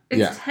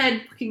 It's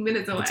 10 fucking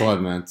minutes away. It's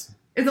 11 minutes.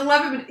 It's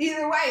 11 minutes.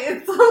 Either way,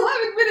 it's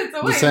 11 minutes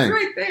away. It's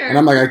right there. And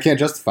I'm like, I can't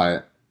justify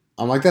it.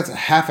 I'm like, that's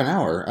half an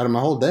hour out of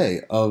my whole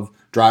day of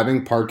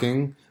driving,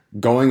 parking,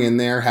 going in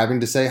there, having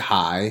to say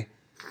hi,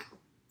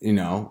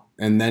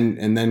 and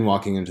then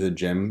walking into the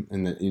gym,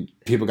 and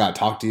people got to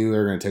talk to you.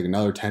 They're going to take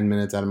another 10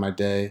 minutes out of my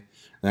day.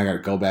 Then I got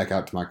to go back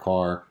out to my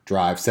car,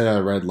 drive, sit at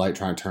a red light,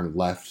 try and turn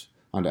left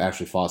onto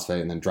Ashley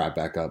Phosphate, and then drive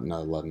back up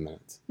another 11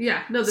 minutes.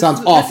 Yeah, no, Sounds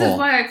awful. This is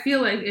why I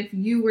feel like if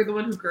you were the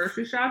one who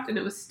grocery shopped and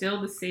it was still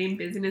the same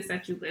busyness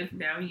that you live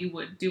now, you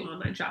would do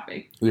online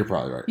shopping. You're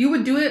probably right. You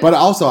would do it. But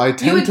also, I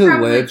tend to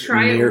live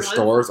near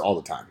stores all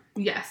the time.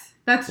 Yes,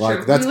 that's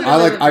true.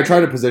 I try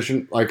to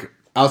position, like,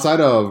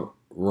 outside of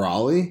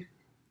Raleigh,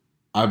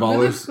 I've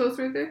always... close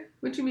right there?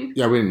 What you mean?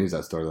 Yeah, we didn't use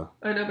that store, though.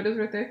 I know, but it was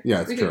right there.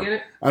 Yeah, it's true. Can get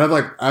it. And I've,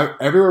 like,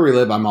 everywhere we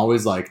live, I'm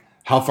always like,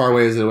 how far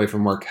away is it away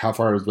from work? How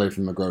far is it away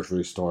from a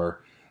grocery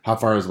store? How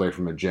far is it away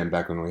from a gym?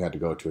 Back when we had to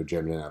go to a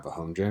gym, didn't have a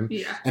home gym.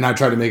 Yeah. And I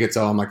try to make it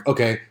so I'm like,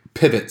 okay,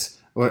 pivots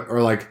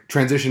or like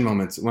transition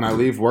moments. When I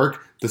leave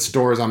work, the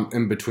stores I'm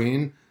in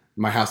between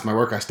my house and my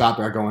work, I stop,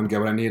 I go and get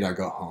what I need, I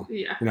go home.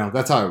 Yeah.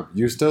 That's how I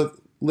used to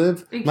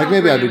live. In Like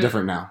maybe I'd California, be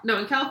different now. No,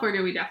 in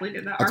California we definitely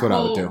did that. That's Our what I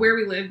would whole do. where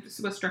we lived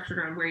was structured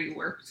around where you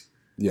worked.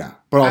 Yeah,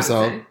 but I would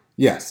also say.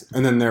 yes,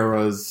 and then there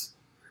was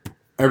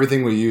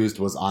everything we used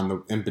was on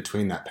the in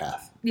between that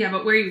path. Yeah,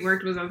 but where you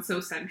worked was on so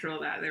central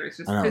that there was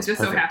just I know, it it's just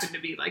so perfect. happened to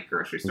be like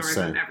grocery stores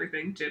Insane. and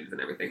everything, gyms and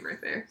everything right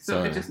there. So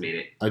So, it just made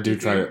it. I do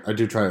easier.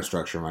 try to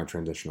structure my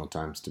transitional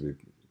times to be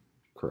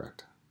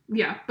correct.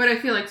 Yeah, but I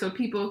feel like so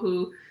people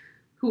who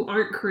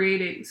aren't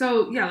creating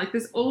so yeah, like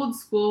this old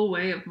school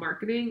way of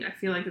marketing, I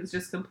feel like it's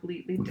just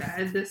completely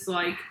dead. This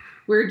like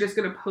we're just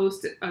gonna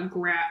post a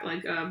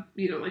like a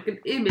like an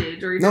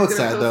image or you're No, just it's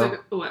gonna sad,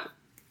 post though. like what?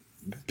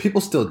 People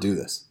still do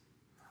this,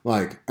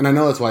 like, and I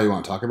know that's why you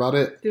want to talk about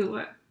it. Do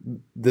what?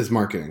 This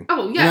marketing.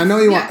 Oh yeah. And I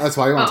know you want. That's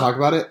why you want to Oh, talk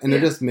about it, and it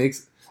yeah. just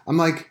makes. I'm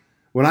like,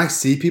 when I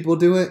see people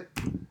do it,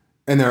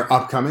 and they're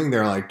upcoming,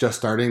 they're like just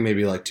starting,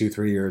 maybe like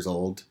 2-3 years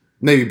old,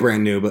 maybe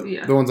brand new, but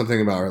Yeah. the ones I'm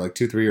thinking about are like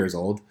 2-3 years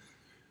old,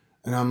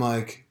 and I'm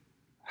like,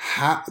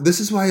 this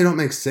is why you don't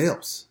make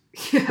sales.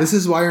 Yeah. This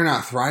is why you're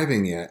not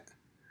thriving yet.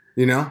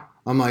 You know,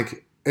 I'm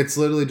like, it's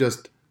literally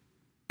just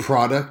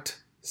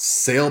product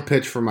sale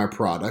pitch for my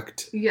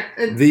product. Yeah.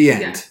 The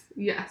end.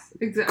 Yes.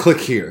 Exactly. Click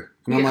here,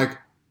 and I'm Yeah. like,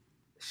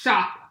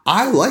 Shop.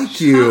 I like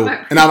you,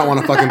 and I don't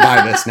want to fucking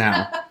buy this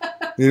now.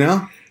 You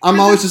know, I'm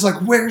always just like,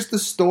 where's the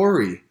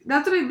story?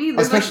 That's what I mean.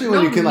 There's Especially like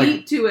when no you can, like-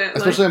 meat to it.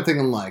 Especially I'm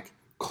thinking like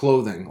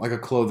clothing, like a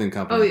clothing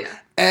company. Oh yeah.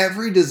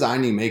 Every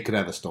design you make could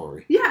have a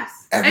story.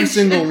 Yes. Every and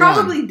single it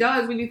probably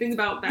does when you think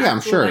about that. Yeah, I'm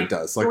actual, sure like, it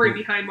does. Like, Story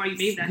behind why you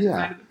made that yeah,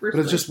 design in the first but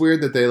it's place. just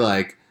weird that they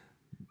like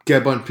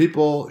get a bunch of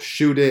people,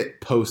 shoot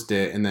it, post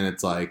it, and then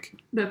it's like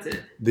That's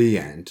it. the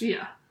end.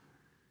 Yeah.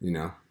 You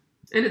know,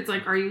 And it's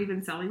like, are you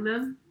even selling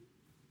them?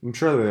 I'm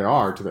sure they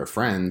are to their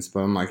friends, but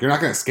I'm like, you're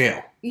not going to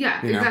scale.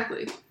 Yeah, You know?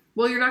 exactly.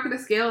 Well, you're not going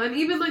to scale. And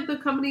even like the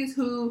companies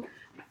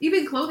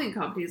even clothing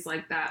companies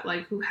like that,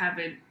 like who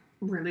haven't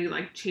really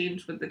like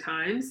changed with the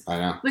times. I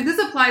know. Like this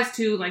applies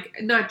to like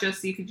not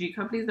just CPG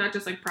companies, not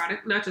just like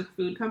not just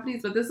food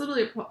companies, but this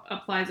literally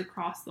applies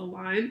across the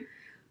line.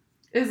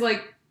 Is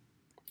like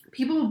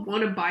people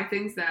want to buy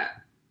things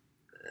that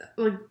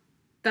like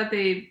that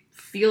they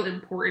feel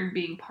important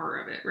being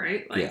part of it,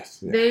 right? Like Yes.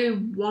 Yeah. they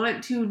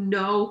want to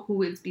know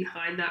who is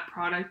behind that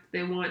product.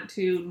 They want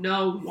to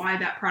know why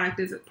that product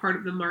is a part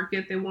of the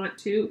market. They want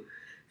to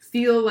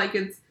feel like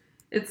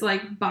it's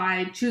like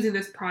by choosing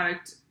this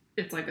product,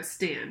 it's like a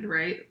stand,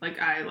 right?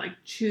 Like I like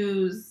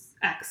choose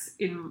X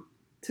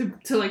to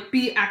like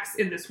be X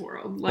in this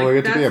world. Like Well,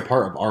 they get to be a that's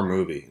part of our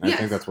movie. And I Yes.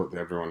 think that's what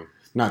everyone,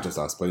 not just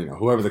us, but you know,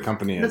 whoever the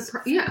company is,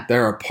 yeah.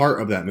 they're a part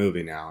of that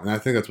movie now, and I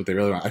think that's what they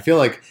really want. I feel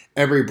like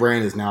every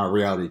brand is now a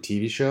reality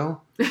TV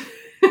show.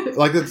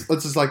 Like let's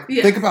just like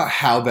Yeah. think about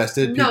how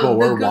vested No, people the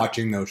were good-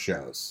 watching those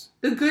shows.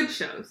 The good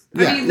shows.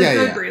 Yeah, I mean, the yeah,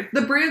 good yeah. brands.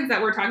 The brands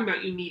that we're talking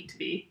about, you need to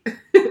be. What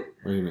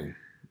do you mean?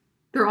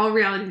 They're all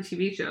reality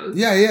TV shows.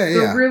 Yeah, yeah,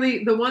 yeah.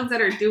 Really, the ones that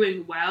are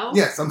doing well.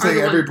 Yes, I'm are saying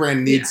the every ones-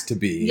 brand needs to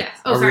be Yes.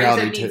 a Oh, sorry. I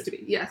reality said needs to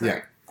be. Yes.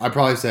 Yeah, I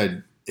probably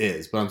said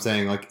is, but I'm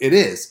saying like it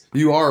is.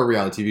 You are a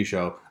reality TV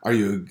show. Are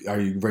you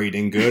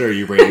rating good? Or are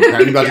you rating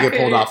crap? You're about to get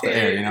pulled off the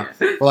air, you know?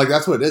 Well, like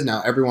that's what it is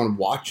now. Everyone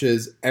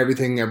watches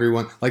everything.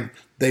 Everyone like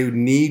they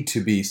need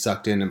to be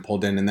sucked in and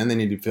pulled in, and then they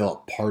need to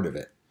feel a part of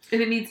it.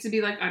 And it needs to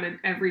be like on an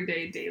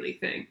everyday, daily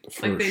thing.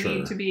 For Like they sure.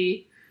 need to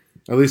be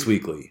At least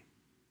weekly.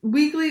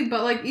 weekly,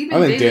 but like even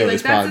I think daily.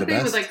 daily's Like that's probably the the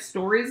thing with best. like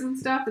stories and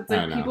stuff. It's I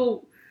like know.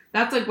 people.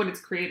 That's like when it's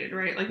created,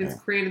 right? Like it's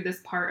Yeah. created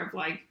this part of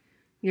like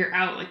you're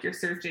out, like you're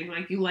searching,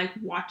 like you like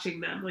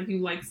watching them, like you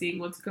like seeing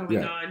what's going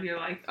Yeah. on. You're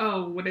like,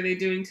 oh, what are they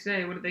doing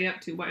today? What are they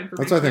up to? What information?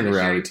 That's why I think are a they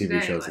reality sharing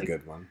TV today? show is a Like,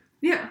 good one.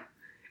 Yeah,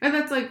 and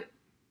that's like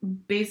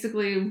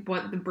basically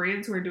what the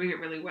brands who are doing it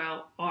really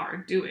well are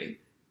doing.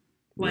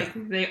 Like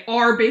they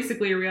are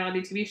basically a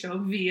reality TV show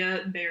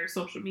via their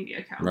social media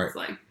accounts. Right.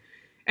 Like,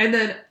 and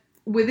then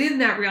within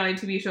that reality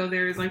TV show,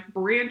 there's like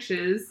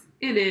branches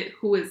in it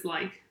who is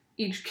like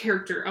each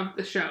character of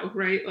the show,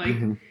 right? Like,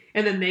 Mhm.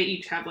 and then they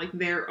each have like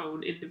their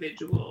own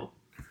individual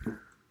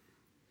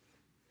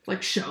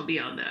like show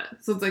beyond that.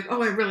 So it's like,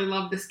 oh, I really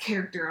love this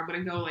character. I'm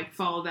gonna go like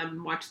follow them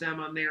and watch them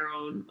on their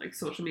own like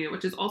social media,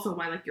 which is also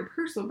why like your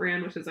personal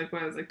brand, which is like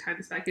what I was like tying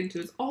this back into,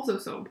 is also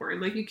so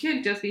important. Like you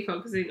can't just be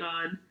focusing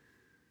on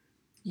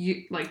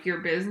you like your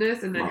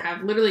business and then Well,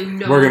 have literally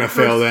no. We're gonna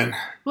fail then.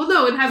 Well,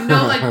 no, and have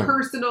no like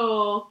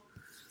personal.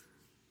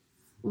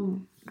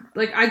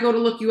 Like I go to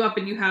look you up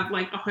and you have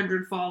like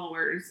 100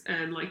 followers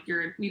and like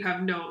you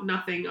have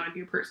nothing on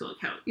your personal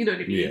account. You know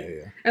what I mean? Yeah,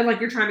 yeah. And like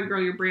you're trying to grow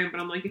your brand, but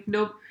I'm like,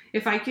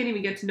 if I can't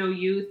even get to know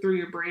you through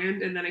your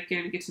brand, and then I can't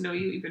even get to know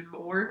you even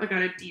more, like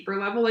on a deeper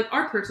level, like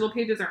our personal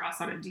pages are us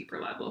on a deeper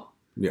level.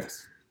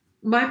 Yes.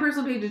 My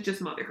personal page is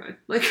just motherhood.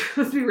 Like,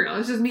 let's be real,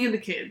 it's just me and the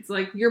kids.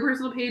 Like your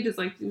personal page is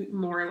like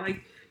more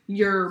like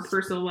your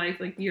personal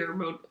life, like your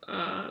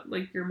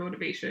your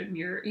motivation,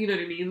 you know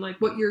what I mean, like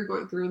what you're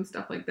going through and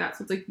stuff like that.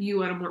 So it's like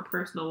you at a more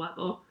personal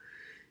level.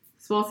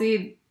 Small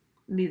Seed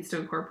needs to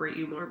incorporate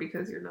you more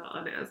because you're not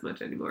on it as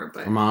much anymore.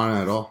 But I'm not on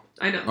it at all.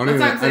 I know. I don't, That's even,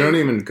 what I'm I saying. don't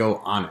even go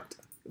on it.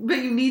 But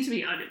you need to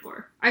be on it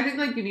more. I think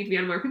like you need to be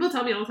on it more. People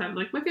tell me all the time,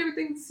 like, my favorite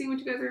thing is to see what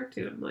you guys are up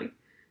to. I'm like,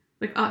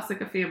 like us,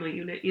 like a family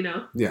unit, you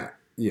know? Yeah,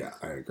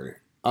 I agree.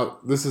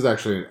 This is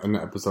actually an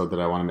episode that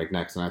I want to make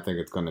next, and I think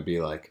it's going to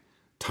be like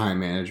time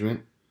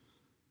management.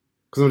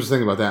 Because I'm just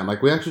thinking about that. I'm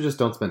like, we actually just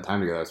don't spend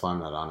time together. That's why I'm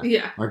not on it.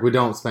 Yeah. Like, we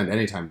don't spend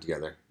any time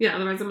together. Yeah,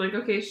 otherwise I'm like,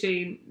 okay,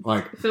 Shane,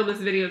 like, film this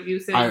video of you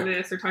saying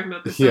this or talking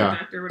about this yeah.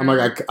 subject or I'm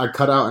whatever. like, I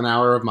cut out an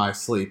hour of my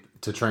sleep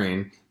to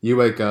train. You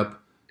wake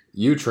up,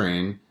 you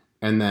train,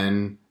 and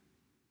then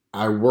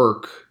I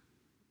work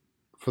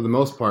for the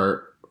most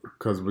part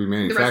because we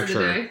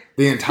manufacture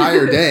the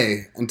entire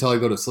day until I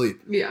go to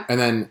sleep. Yeah. And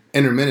then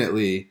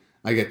intermittently,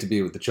 I get to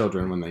be with the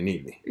children when they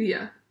need me.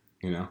 Yeah.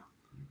 You know?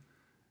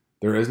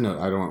 There is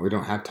no, we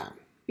don't have time.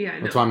 Yeah, I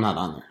know. That's why I'm not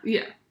on there.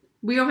 Yeah.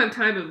 We don't have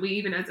time, and we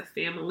even as a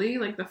family,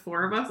 like the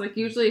four of us, like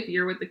usually if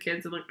you're with the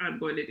kids, I'm like, I'm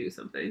going to do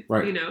something.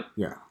 Right. You know?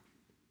 Yeah.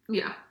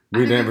 Yeah.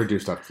 We never do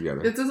stuff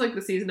together. This is like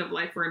the season of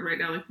life we're in right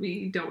now. Like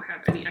we don't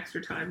have any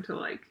extra time to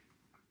like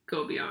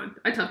go beyond.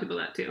 I tell people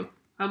that too.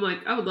 I'm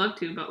like, I would love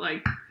to, but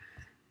like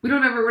we're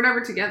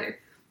never together.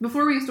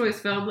 Before we used to always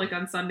film, like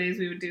on Sundays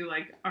we would do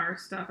like our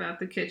stuff at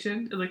the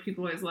kitchen, and like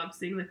people always love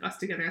seeing like us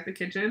together at the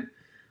kitchen.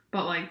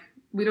 But like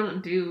we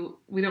don't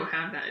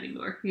have that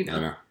anymore, you know? I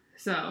know.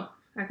 So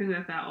I think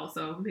that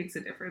also makes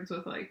a difference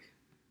with like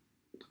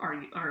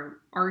our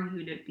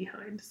unit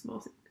behind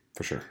Small Seed.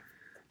 For sure.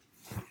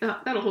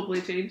 That'll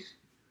hopefully change.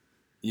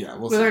 Yeah,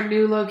 we'll with see. Our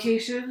new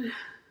location.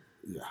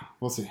 Yeah,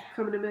 we'll see.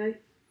 Coming to May.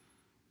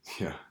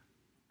 Yeah.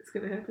 It's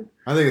gonna happen.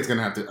 I think it's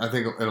gonna have to. I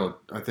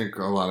think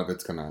a lot of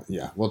it's gonna.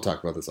 Yeah, we'll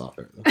talk about this off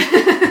air.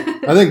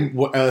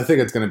 I think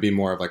it's gonna be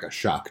more of like a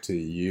shock to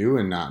you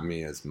and not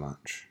me as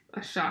much.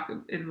 A shock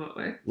in what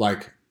way?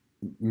 Like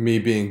me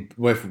being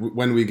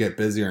when we get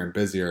busier and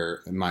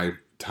busier, my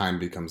time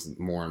becomes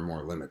more and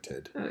more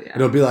limited. Oh yeah.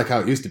 It'll be like how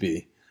it used to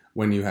be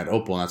when you had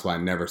Opal, and that's why I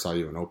never saw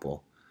you in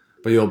Opal.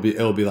 But it'll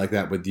be like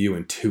that with you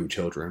and 2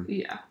 children.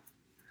 Yeah.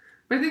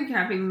 But I think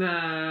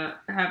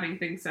having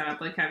things set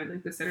up, like having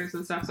like the sitters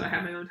and stuff, so I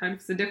have my own time.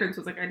 Because the difference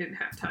was like I didn't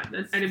have time.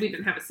 We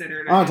didn't have a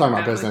sitter. I'm not talking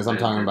about business. I'm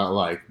talking about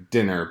like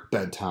dinner,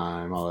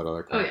 bedtime, all that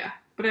other crap. Oh yeah,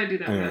 but I do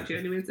that without you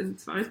anyways, and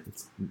it's fine.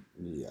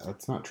 Yeah,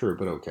 that's not true,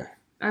 but okay.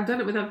 I've done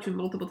it without you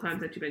multiple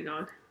times that you've been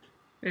gone,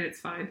 and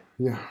it's fine.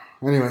 Yeah.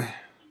 Anyway,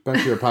 back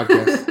to your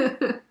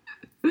podcast.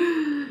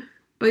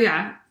 But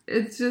yeah,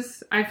 it's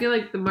just I feel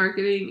like the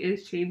marketing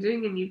is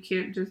changing, and you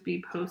can't just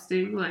be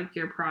posting like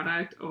your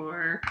product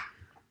or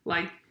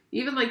like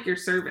even like your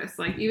service,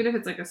 like even if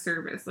it's like a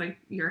service, like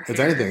your hair. It's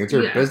anything. It's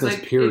your business.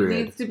 Like, period.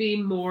 It needs to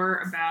be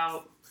more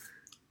about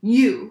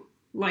you,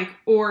 like,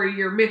 or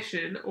your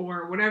mission,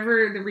 or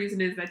whatever the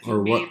reason is that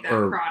you made that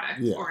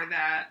product, or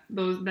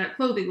that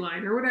clothing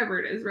line, or whatever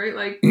it is, right?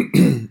 Like,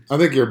 I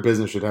think your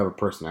business should have a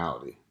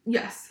personality.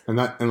 Yes. And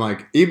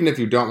like even if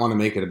you don't want to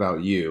make it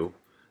about you,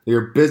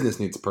 your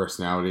business needs a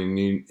personality,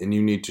 and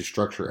you need to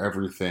structure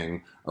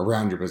everything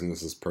around your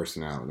business's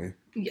personality.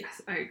 Yes,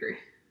 I agree.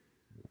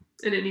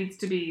 And it needs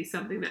to be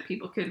something that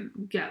people can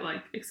get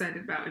like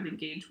excited about and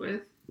engage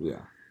with. Yeah.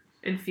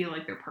 And feel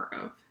like they're part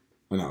of.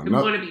 I know. And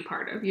want to be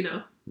part of, you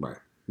know? Right.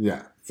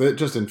 Yeah. So it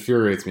just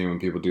infuriates me when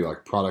people do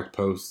like product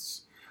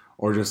posts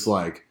or just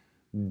like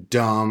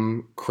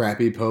dumb,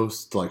 crappy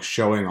posts like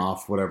showing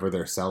off whatever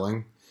they're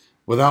selling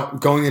without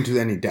going into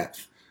any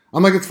depth.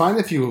 I'm like, it's fine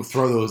if you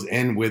throw those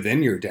in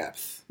within your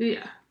depth.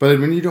 Yeah.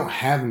 But when you don't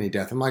have any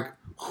depth, I'm like,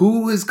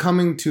 who is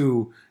coming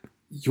to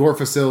your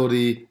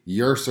facility,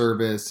 your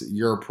service,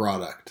 your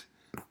product?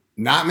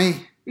 Not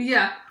me.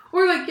 Yeah.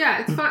 Or like,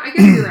 yeah, it's fine. I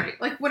guess you're right.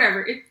 Like,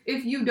 whatever.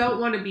 If you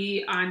don't want to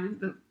be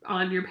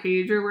on your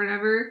page or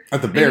whatever,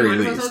 at the very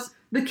least, those,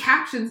 the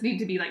captions need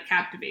to be like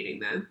captivating.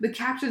 Then the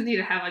captions need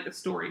to have like a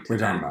story to them.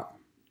 What are you talking about?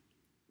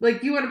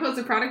 Like, you want to post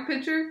a product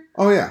picture?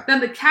 Oh yeah.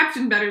 Then the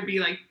caption better be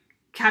like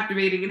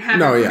captivating and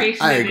have information. No, yeah,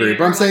 I agree.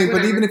 But I'm saying,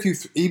 whatever.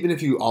 But even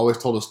if you always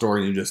told a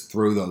story and you just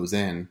threw those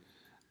in,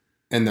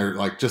 and they're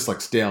like just like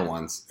stale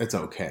ones, it's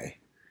okay.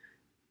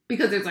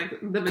 Because there's like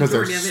the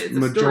majority of it is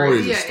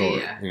a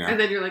story. Yeah. You know? And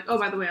then you're like, oh,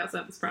 by the way, I also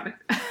have this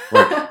product.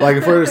 Right. Like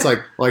if we're just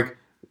like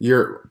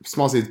your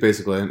Small Seed's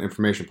basically an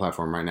information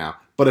platform right now.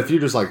 But if you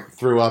just like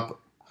threw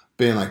up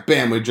being like,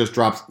 bam, we just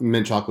dropped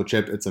mint chocolate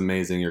chip, it's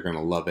amazing, you're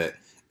gonna love it.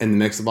 In the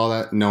mix of all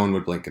that, no one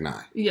would blink an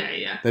eye.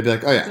 Yeah. They'd be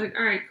like, oh yeah. It's like,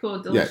 all right,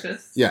 cool,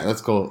 delicious. Yeah,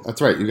 that's cool.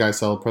 That's right. You guys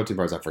sell protein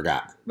bars. I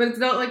forgot. But it's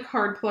not like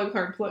hard plug.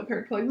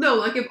 No,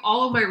 like if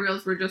all of my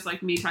reels were just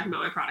like me talking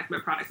about my product.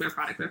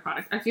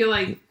 I feel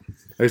like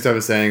I used to have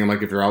a saying. I'm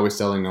like, if you're always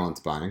selling, no one's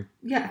buying.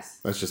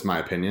 Yes. That's just my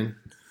opinion.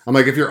 I'm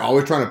like, if you're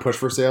always trying to push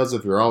for sales,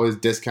 if you're always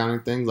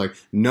discounting things, like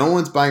no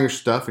one's buying your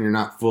stuff and you're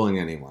not fooling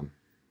anyone.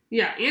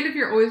 Yeah, and if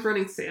you're always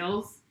running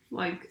sales,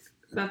 like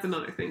that's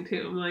another thing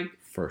too. I'm like,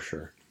 for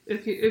sure.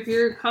 If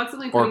you're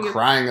constantly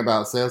crying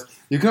about sales,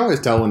 you can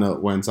always tell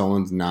when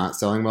someone's not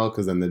selling well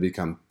because then they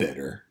become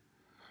bitter.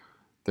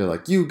 They're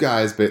like, you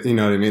guys, but you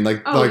know what I mean?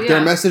 Like,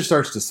 their message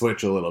starts to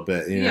switch a little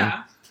bit. You know?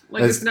 Yeah.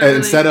 Like it's not really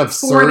instead of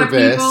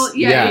service,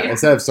 yeah.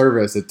 Instead of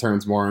service, it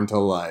turns more into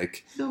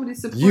like,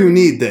 nobody's supporting. You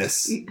need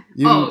this. You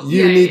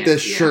need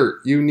this shirt.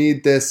 Yeah. You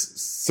need this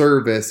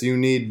service. You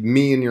need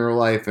me in your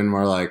life, and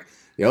we're like,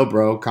 yo,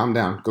 bro, calm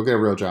down. Go get a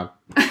real job.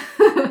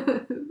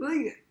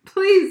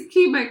 please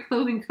keep my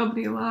clothing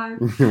company alive.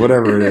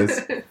 Whatever it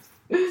is.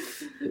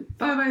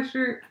 Buy my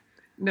shirt.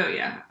 No,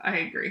 yeah, I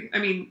agree. I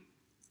mean,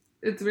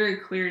 it's very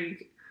clear.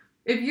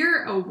 If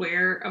you're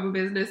aware of a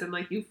business and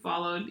like you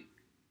followed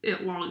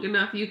it long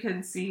enough, you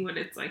can see when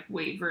it's like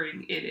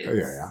wavering. It is. Oh,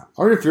 yeah.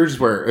 Or if you're just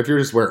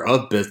aware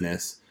of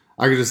business,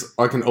 I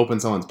can open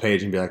someone's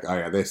page and be like, oh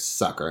yeah, they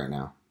suck right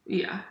now.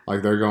 Yeah.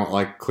 Like they're going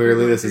like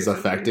clearly this is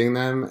affecting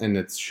them and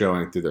it's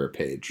showing through their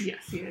page.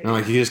 Yes. Yeah. And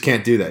like you just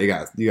can't do that.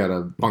 You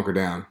gotta bunker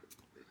down.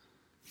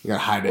 You gotta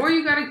hide it. Or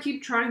you gotta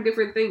keep trying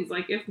different things.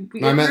 Like if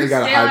your stale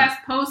ass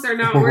posts are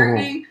not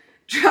working,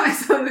 try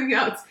something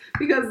else.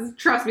 Because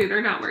trust me,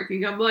 they're not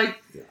working. I'm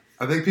like, yeah.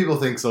 I think people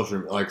think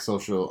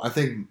I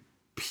think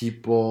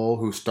people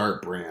who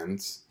start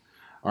brands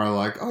are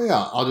like, oh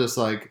yeah, I'll just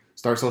like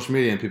start social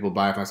media and people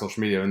buy off my social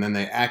media, and then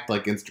they act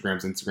like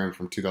Instagram's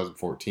from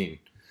 2014.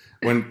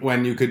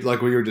 When you could,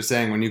 like what you were just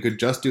saying, when you could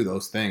just do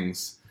those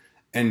things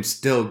and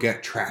still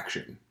get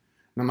traction.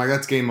 And I'm like,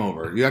 that's game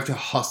over. You have to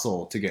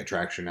hustle to get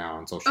traction now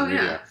on social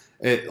media.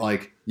 Yeah.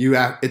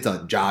 It's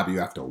a job you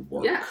have to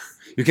work. Yes.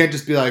 You can't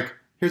just be like,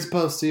 here's a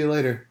post, see you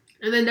later.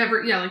 And then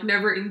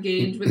never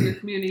engage with your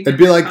community. It'd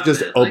be like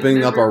just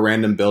opening up a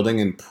random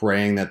building and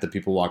praying that the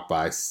people walk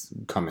by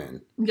come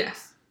in.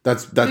 Yes.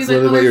 That's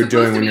literally what you're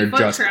doing when you're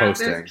just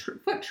posting. There's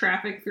foot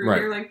traffic through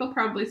here. Like, they'll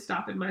probably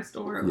stop in my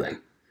store. Yeah. Like,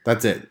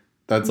 that's it.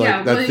 That's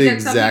will the you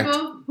exact. Get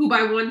some people who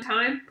buy one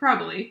time?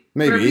 Probably.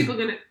 Maybe. But are people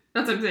gonna?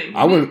 That's what I'm saying.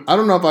 I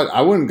don't know if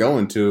I wouldn't go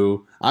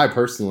into. I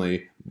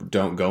personally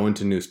don't go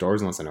into new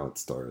stores unless I know what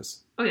the store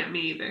is. Oh yeah, me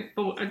either.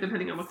 But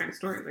depending on what kind of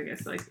store it is, I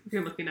guess. Like if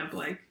you're looking up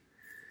like.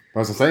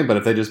 That's what I'm saying. But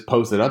if they just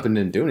posted up and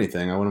didn't do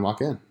anything, I wouldn't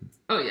walk in.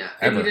 Oh yeah,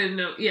 and you didn't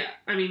know. Yeah,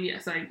 I mean,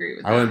 yes, I agree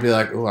with that. I wouldn't be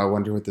like, oh, I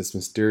wonder what this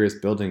mysterious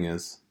building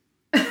is.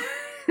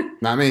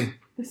 Not me.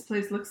 This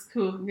place looks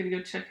cool. I'm gonna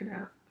go check it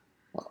out.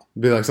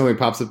 Be like something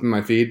pops up in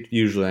my feed.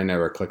 Usually I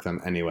never click them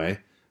anyway.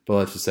 But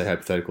let's just say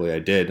hypothetically I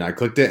did. And I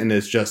clicked it and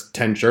it's just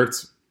 10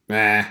 shirts.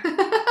 Meh.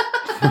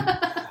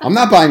 I'm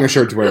not buying a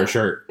shirt to wear a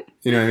shirt.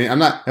 You know what I mean? I'm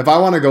not. If I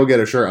want to go get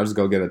a shirt, I'll just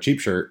go get a cheap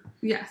shirt.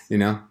 Yes. You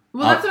know?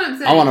 Well, that's what I'm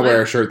saying. I want to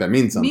wear a shirt that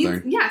means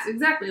something. Yes,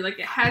 exactly. Like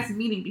it has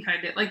meaning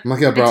behind it. Like I'm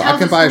like, yeah, bro, I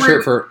can buy a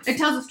shirt for. It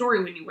tells a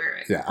story when you wear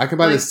it. Yeah, I can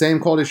buy the same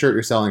quality shirt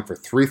you're selling for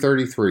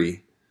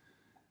 $333.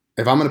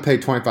 If I'm going to pay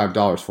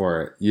 $25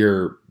 for it,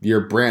 your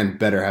brand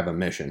better have a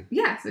mission.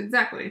 Yes,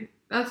 exactly.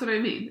 That's what I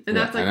mean. And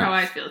that's like how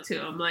I feel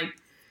too. I'm like,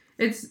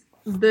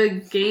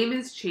 the game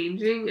is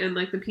changing and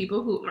like the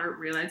people who aren't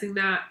realizing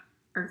that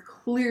are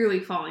clearly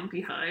falling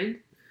behind.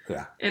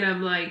 Yeah. And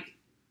I'm like,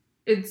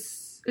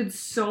 it's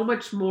so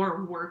much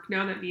more work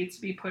now that needs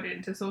to be put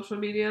into social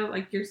media.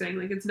 Like you're saying,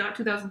 like it's not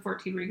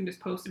 2014 where you can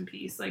just post in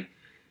peace. Like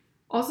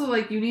also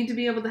like you need to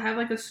be able to have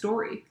like a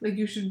story. Like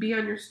you should be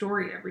on your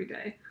story every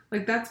day.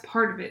 Like, that's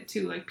part of it,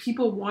 too. Like,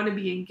 people want to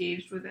be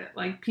engaged with it.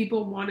 Like,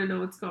 people want to know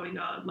what's going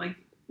on. Like,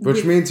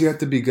 which means you have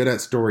to be good at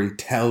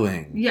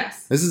storytelling.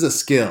 Yes. This is a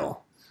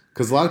skill.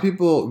 Because a lot of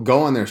people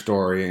go on their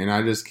story, and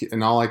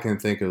all I can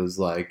think is,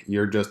 like,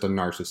 you're just a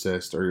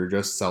narcissist, or you're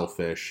just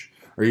selfish,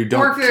 or you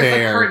don't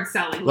care. Like hard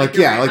selling. Like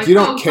you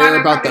don't care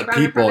about the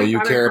people, you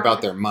care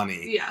about their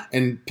money. Yeah.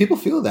 And people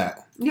feel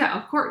that. Yeah,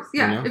 of course.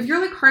 Yeah. You know? If you're,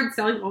 like, hard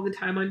selling all the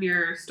time on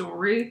your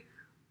story...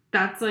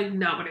 That's, like,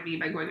 not what I mean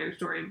by going on your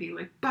story and being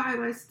like, buy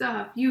my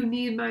stuff. You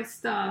need my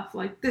stuff.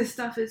 Like, this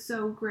stuff is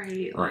so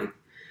great. Right. Like,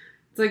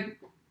 it's like,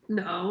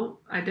 no,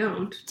 I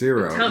don't.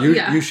 Zero.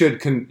 You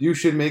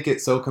should make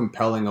it so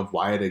compelling of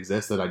why it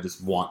exists that I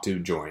just want to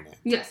join it.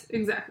 Yes,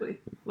 exactly.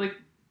 Like,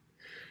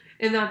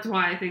 and that's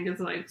why I think it's,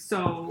 like,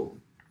 so,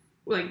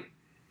 like,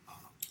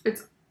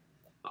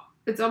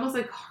 it's almost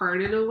like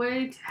hard in a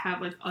way to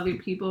have like other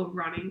people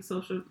running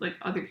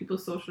other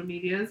people's social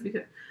medias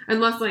because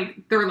unless like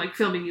they're like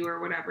filming you or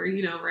whatever,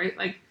 you know, right?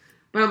 Like,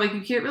 but I'm like,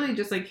 you can't really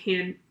just like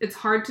it's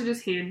hard to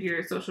just hand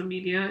your social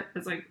media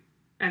as like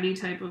any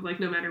type of like,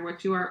 no matter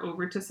what you are,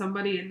 over to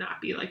somebody and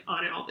not be like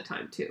on it all the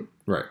time too.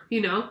 Right.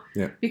 You know?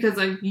 Yeah. Because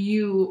like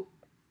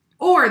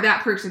or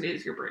that person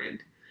is your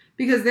brand.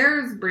 Because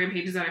there's brand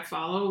pages that I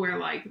follow where,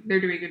 like, they're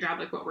doing a job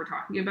like what we're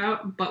talking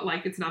about, but,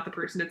 like, it's not the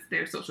person, it's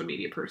their social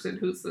media person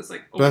who's this,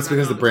 like... But that's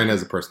because the brand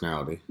has a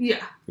personality.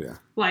 Yeah. Yeah.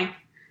 Like,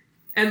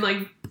 and,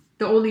 like,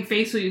 the only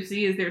face who you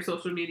see is their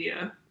social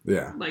media,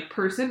 like,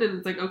 person, and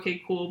it's like,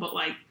 okay, cool, but,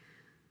 like,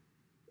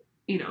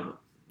 you know,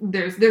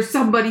 there's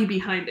somebody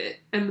behind it,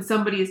 and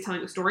somebody is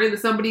telling a story,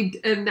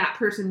 and that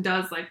person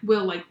does, like,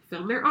 will, like,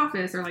 film their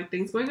office, or, like,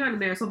 things going on in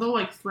there, so they'll,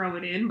 like, throw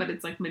it in, but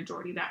it's, like,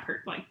 majority that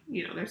like,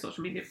 you know, their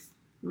social media...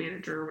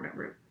 manager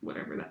or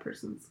whatever that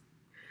person's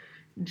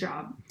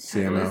job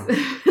CMO.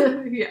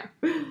 Is. Yeah.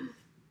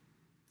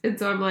 And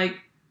so I'm like,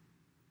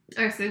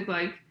 I think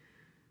like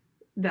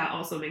that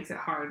also makes it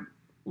hard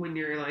when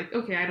you're like,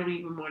 okay, I don't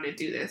even want to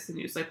do this, and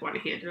you just like want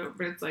to hand it over.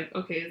 But it's like,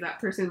 okay, is that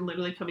person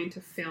literally coming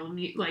to film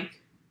you? Like,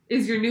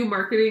 is your new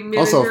marketing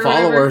manager also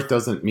followers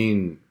doesn't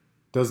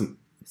sales?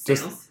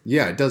 Just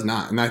yeah, it does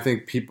not. And I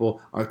think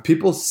people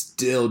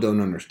still don't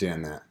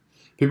understand that.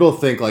 People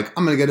think, like,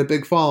 I'm going to get a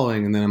big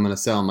following and then I'm going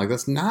to sell them. Like,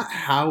 that's not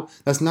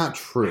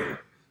true.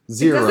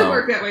 Zero. It doesn't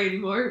work that way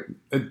anymore.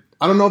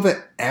 I don't know if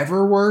it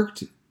ever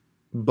worked,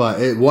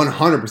 but it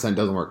 100%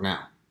 doesn't work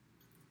now.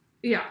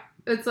 Yeah.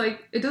 It's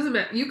like, it doesn't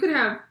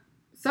matter.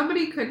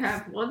 Somebody could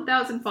have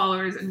 1,000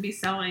 followers and be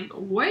selling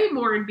way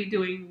more and be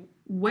doing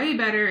way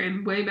better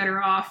and way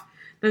better off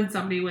than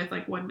somebody with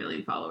like 1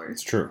 million followers.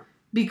 It's true.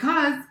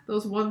 Because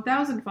those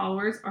 1,000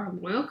 followers are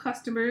loyal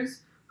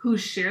customers who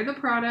share the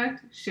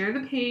product, share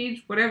the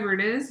page, whatever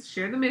it is,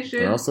 share the mission.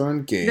 They're also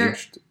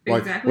engaged.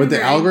 Exactly, With the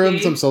they're algorithms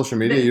engaged. of social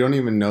media, you don't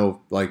even know.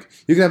 Like,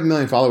 you can have 1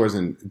 million followers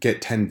and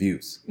get 10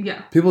 views.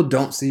 Yeah. People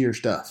don't see your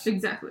stuff.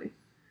 Exactly.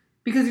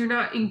 Because you're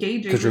not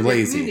engaging. Because you're with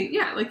your lazy. community.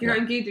 Yeah, like you're Yeah.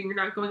 not engaging, you're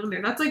not going on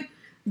there. That's like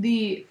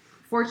the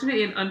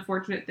fortunate and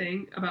unfortunate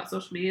thing about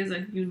social media is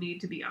like you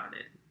need to be on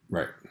it.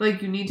 Right.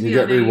 Like you need to You be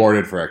get on it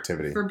rewarded for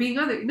activity. for being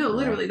on it. No, Yeah.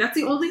 literally. That's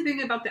the only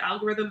thing about the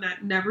algorithm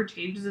that never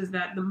changes is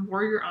that the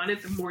more you're on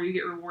it, the more you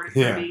get rewarded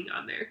Yeah. for being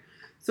on there.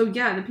 So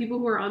yeah, the people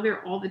who are on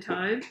there all the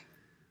time,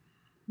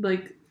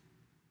 like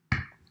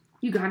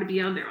you got to be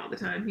on there all the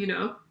time, you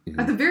know? Mhm.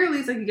 At the very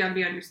least, like, you got to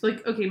be on your,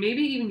 like, okay,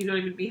 maybe even you don't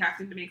even be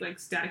having to make, like,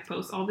 static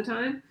posts all the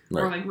time,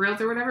 or, Right. like,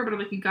 reels or whatever, but I'm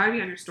like, you got to be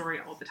on your story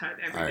all the time,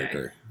 every I day.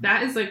 agree.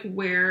 That is, like,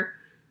 where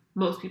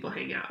most people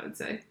hang out, I would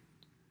say.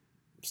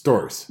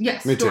 Stories.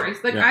 Yes, Me too. stories.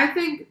 Like, Yeah. I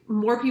think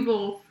more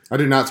people I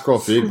do not scroll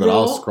feed, but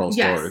I'll scroll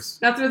yes, stories.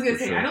 that's what I was going to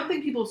For say. sure. I don't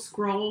think people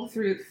scroll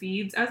through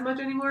feeds as much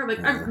anymore. Like,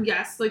 Yeah.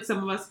 yes, like, some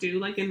of us do,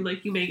 like, and,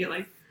 like, you may get,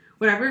 like,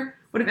 whatever.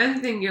 But if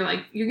anything, you're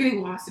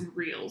getting lost in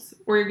reels,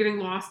 or you're getting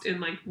lost in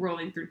like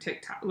rolling through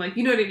TikTok. Like,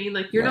 you know what I mean?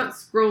 Like, you're Right. not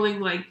scrolling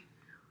like,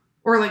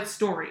 or like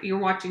story. You're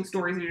watching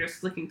stories and you're just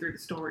flicking through the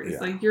stories. Yeah.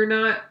 Like, you're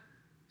not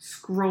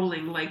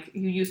scrolling like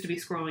you used to be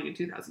scrolling in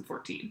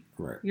 2014.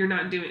 Right. You're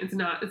not doing. It's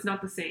not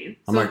the same.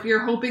 I'm So like- if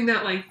you're hoping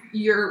that like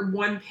your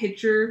one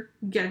picture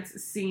gets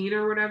seen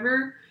or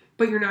whatever,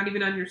 but you're not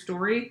even on your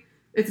story,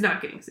 it's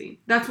not getting seen.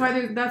 That's why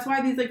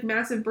these like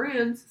massive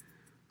brands.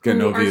 Get who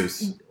no are-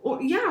 views.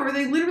 or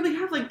they literally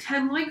have like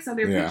 10 likes on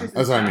their Yeah, pictures. and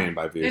that's what I stuff. mean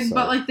by views. And so.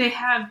 but like they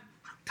have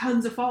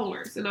tons of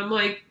followers, and I'm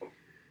like,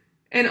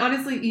 and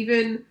honestly,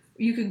 even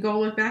you could go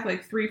look back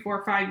like 3,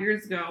 4, 5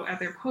 years ago at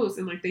their posts,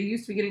 and like they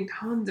used to be getting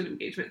tons of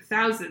engagement,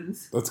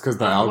 thousands, That's because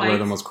the of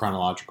algorithm likes. was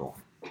chronological.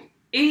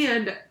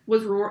 and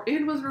was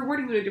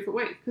rewarding you in a different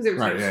way because they were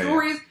Right, sharing yeah,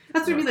 stories.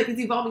 That's what I mean. Right. Like, it's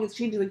evolving, it's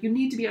changing. Like, you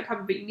need to be on top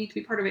of it. You need to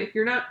be part of it.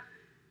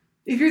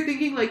 If you're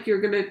thinking like you're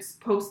gonna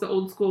post the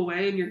old school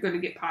way and you're gonna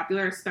get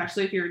popular,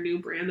 especially if you're a new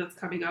brand that's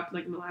coming up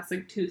like in the last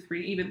like 2,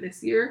 3, even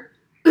this year,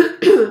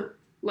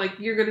 like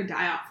you're gonna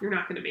die off. You're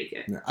not gonna make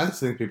it. Yeah, I just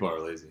think people are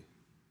lazy.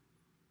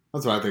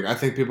 That's what I think. I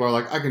think people are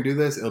like, I can do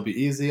this. It'll be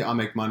easy. I'll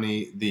make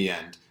money. The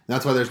end. And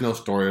that's why there's no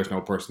story. There's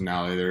no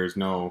personality. There's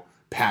no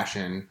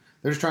passion.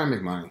 They're just trying to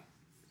make money.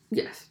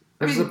 Yes,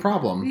 Which is a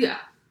problem. Yeah,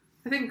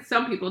 I think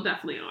some people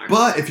definitely are.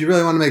 But if you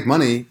really want to make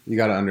money, you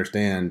got to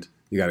understand.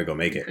 You got to go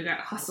make it. you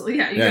gotta hustle.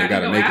 Yeah, you You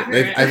gotta go make after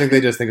it. it. I think they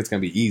just think it's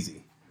going to be easy.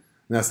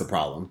 And that's the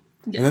problem.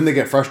 Yeah. And then they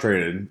get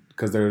frustrated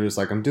because they're just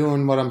like, I'm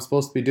doing what I'm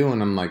supposed to be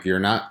doing. I'm like, you're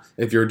not.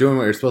 If you're doing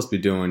what you're supposed to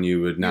be doing,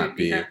 you would not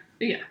be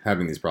Yeah,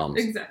 having these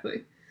problems.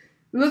 exactly.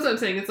 And that's what I'm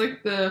saying. It's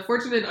like the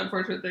fortunate and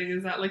unfortunate thing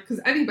is that like because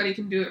anybody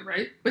can do it,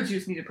 right? But you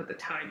just need to put the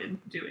time in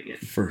doing it.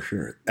 For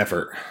sure.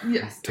 Effort.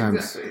 Yes,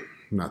 Time's exactly.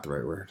 not the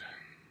right word.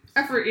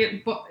 Effort,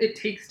 but it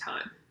takes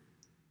time.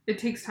 It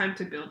takes time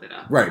to build it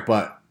up. Right,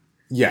 but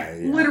yeah.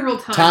 Literal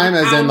time. Time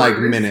as in like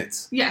hours.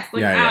 minutes. Yes,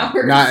 like yeah.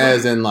 hours. Not like,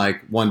 as in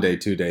like 1 day,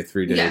 2 day,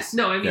 3 days. Yes,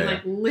 no, I mean Yeah,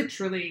 like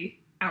literally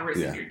hours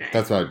yeah. in your day.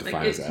 That's what I define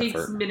like, as it takes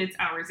effort. minutes,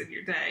 hours in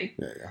your day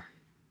Yeah.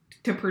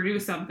 to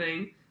produce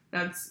something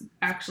that's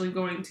actually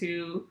going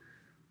to,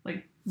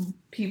 like,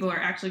 people are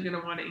actually going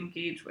to want to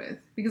engage with.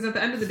 Because at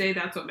the end of the day,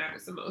 that's what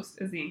matters the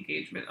most, is the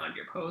engagement on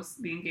your posts,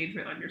 the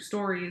engagement on your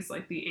stories,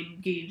 like the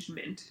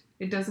engagement.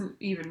 It doesn't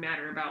even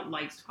matter about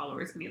likes,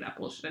 followers, any of that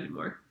bullshit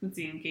anymore. It's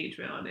the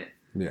engagement on it.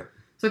 Yeah.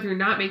 So if you're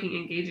not making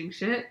engaging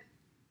shit,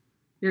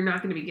 you're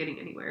not going to be getting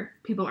anywhere.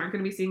 People aren't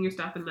going to be seeing your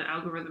stuff, and the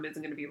algorithm isn't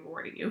going to be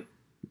rewarding you.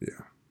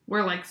 Yeah.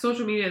 Where, like,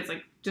 social media is,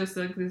 like, just,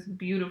 like, this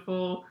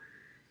beautiful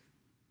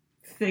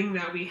thing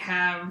that we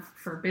have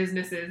for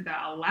businesses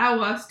that allow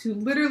us to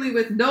literally,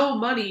 with no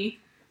money,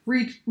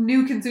 reach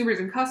new consumers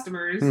and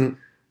customers. Mhm.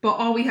 But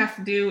all we have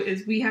to do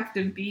is we have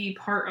to be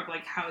part of,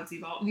 like, how it's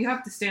evolving. You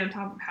have to stay on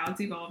top of how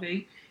it's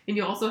evolving, and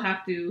you also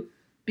have to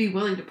be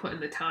willing to put in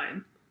the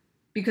time.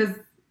 Because,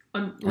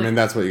 I mean,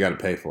 that's what you got to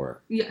pay for it.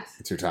 yes,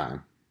 It's your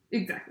time.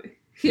 exactly.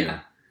 Yeah.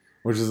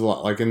 Which is a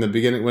lot. Like in the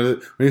beginning, when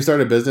you start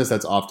a business,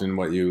 that's often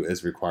what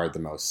is required the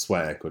most.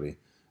 Sweat equity.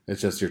 It's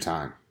just your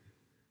time.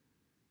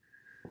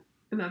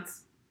 And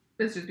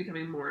it's just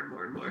becoming more and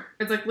more and more.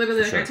 It's like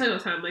literally, like Sure. I tell you all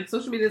the time, like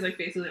social media is like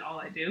basically all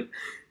I do.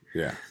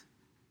 Yeah.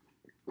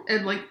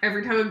 And like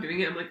every time I'm doing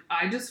it, I'm like,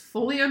 I just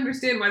fully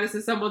understand why this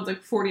is someone's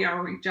like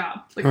 40-hour week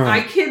job. Like Huh.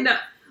 I cannot,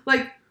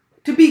 like,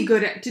 to be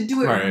good at, to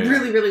do it Right, yeah,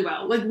 really, really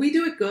well. Like we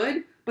do it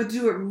good, but to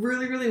do it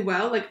really, really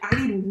well, like I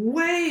need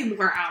way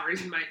more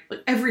hours in my,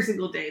 like every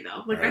single day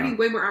though. Like I Yeah. need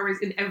way more hours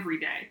in every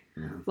day.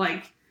 Yeah.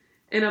 Like,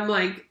 and I'm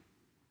like,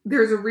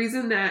 there's a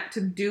reason that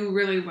to do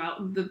really well,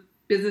 the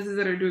businesses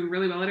that are doing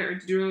really well at it, or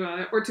to do really well at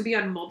it, or to be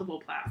on multiple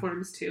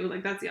platforms too.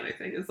 Like that's the other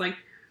thing is like,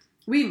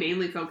 we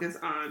mainly focus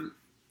on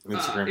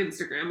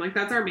Instagram. Like,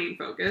 that's our main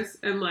focus.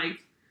 And,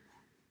 like,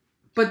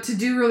 but to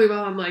do really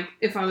well, I'm like,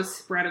 if I was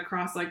spread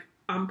across, like,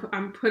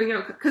 I'm putting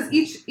out, because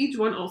each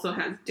one also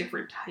has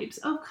different types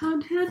of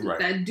content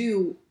that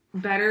do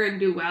better and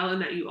do well,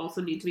 and that you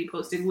also need to be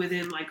posting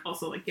within, like,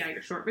 also, like,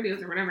 your short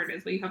videos or whatever it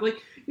is. But you have, like,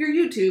 your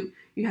YouTube,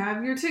 you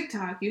have your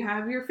TikTok, you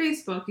have your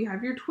Facebook, you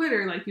have your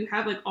Twitter, like, you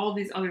have, like, all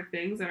these other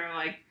things that are,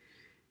 like,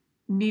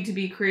 need to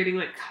be creating,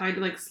 like, kind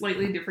of, like,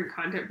 slightly different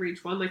content for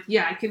each one. Like,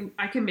 yeah,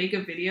 I can make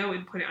a video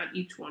and put it on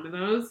each one of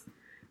those,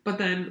 but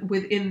then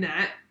within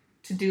that,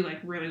 to do, like,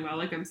 really well,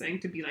 like I'm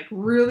saying, to be, like,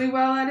 really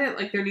well at it,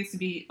 like, there needs to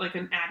be, like,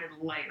 an added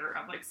layer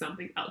of, like,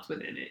 something else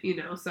within it, you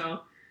know?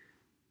 So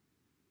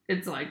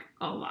it's, like,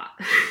 a lot.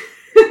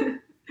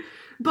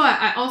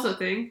 But I also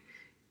think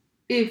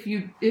if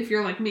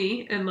you're like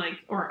me and,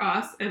 like, or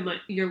us, and, like,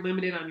 you're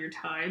limited on your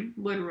time,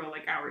 literal,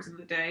 like, hours in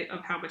the day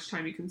of how much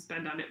time you can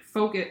spend on it,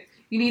 focus,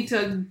 you need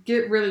to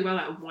get really well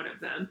at one of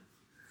them.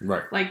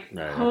 Right. Like,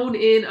 hone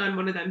in on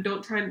one of them.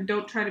 Don't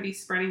try to be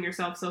spreading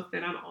yourself so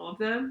thin on all of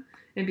them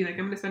and be like, I'm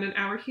going to spend an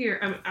hour here,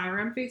 an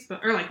hour on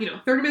Facebook, or, like, you know,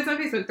 30 minutes on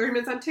Facebook, 30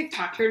 minutes on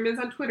TikTok, 30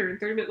 minutes on Twitter, and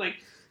 30 minutes,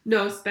 like,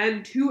 no,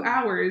 spend 2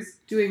 hours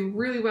doing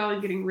really well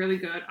and getting really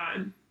good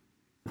on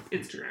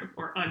Instagram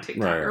or on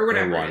TikTok or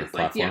whatever it is.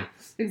 Like, yeah,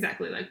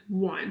 exactly, like,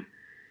 one.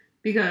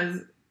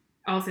 Because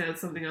I'll say that's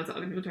something else that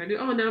other people try to do.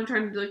 Oh, now I'm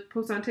trying to, like,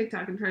 post on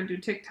TikTok and trying to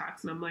do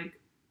TikToks, and I'm like,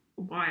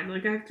 why? I'm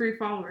like, I have 3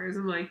 followers.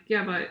 I'm like,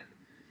 yeah, but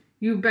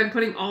you've been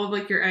putting all of,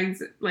 like, your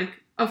eggs, like,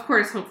 of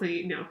course,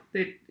 hopefully, you know,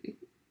 that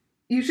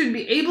you should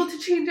be able to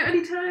change at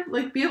any time,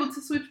 like, be able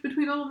to switch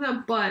between all of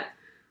them, but,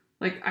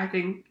 like, I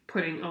think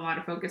putting a lot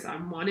of focus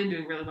on one and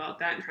doing really well at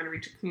that and trying to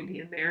reach a community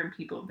in there and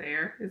people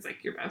there is,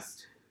 like, your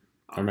best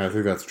option. I mean, I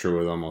think that's true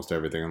with almost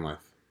everything in life.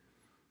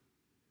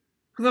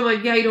 Because I'm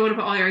like, yeah, you don't want to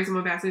put all your eggs in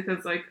one basket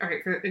because, like, all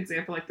right, for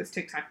example, like, this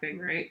TikTok thing,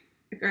 right?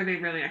 Like, are they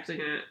really actually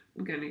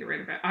gonna get rid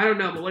of it? I don't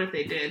know, but what if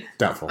they did?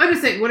 Doubtful. I'm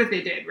just saying, what if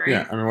they did, right?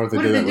 Yeah, I mean, what if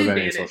they did that with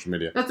any social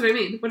media? That's what I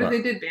mean. What if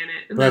they did ban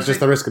it? But that's just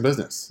the risk of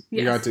business.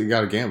 Yes. You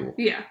got to gamble.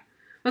 Yeah,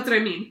 that's what I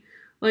mean.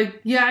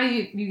 Like, yeah,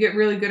 you get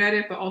really good at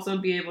it, but also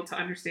be able to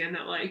understand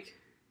that, like,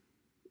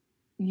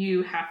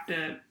 you have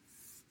to,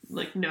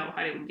 like, know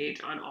how to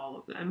engage on all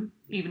of them,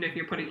 even if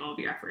you're putting all of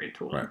your effort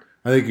into one. Right.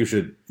 I think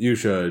you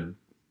should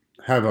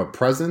have a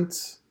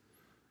presence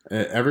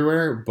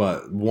everywhere,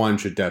 but one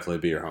should definitely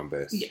be your home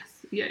base. Yes.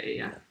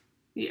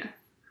 Yeah.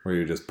 Where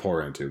you just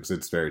pour into, because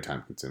it's very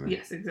time consuming.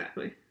 Yes,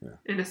 exactly. Yeah.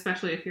 And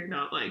especially if you're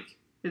not, like,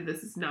 if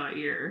this is not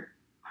your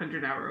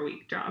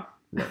 100-hour-a-week job.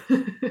 Right.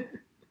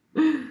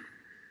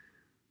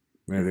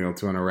 Anything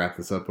else you want to wrap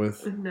this up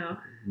with? No.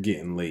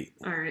 Getting late.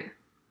 All right.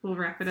 We'll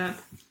wrap it up.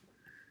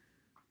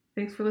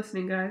 Thanks for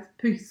listening, guys.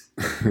 Peace.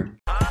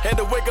 Had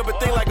to wake up and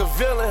think like a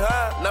villain,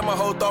 huh? Now my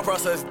whole thought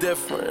process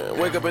different.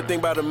 Wake up and think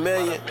about a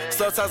million.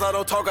 Sometimes I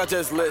don't talk, I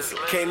just listen.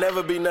 Can't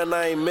never be nothing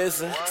I ain't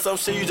missing. Some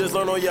shit you just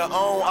learn on your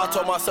own. I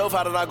told myself,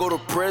 how did I go to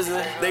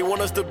prison? They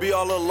want us to be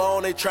all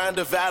alone. They try and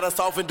divide us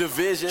off in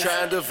divisions.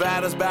 Try and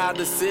divide us by our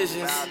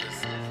decisions.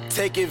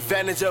 Take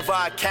advantage of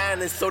our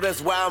kindness, so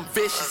that's why I'm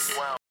vicious.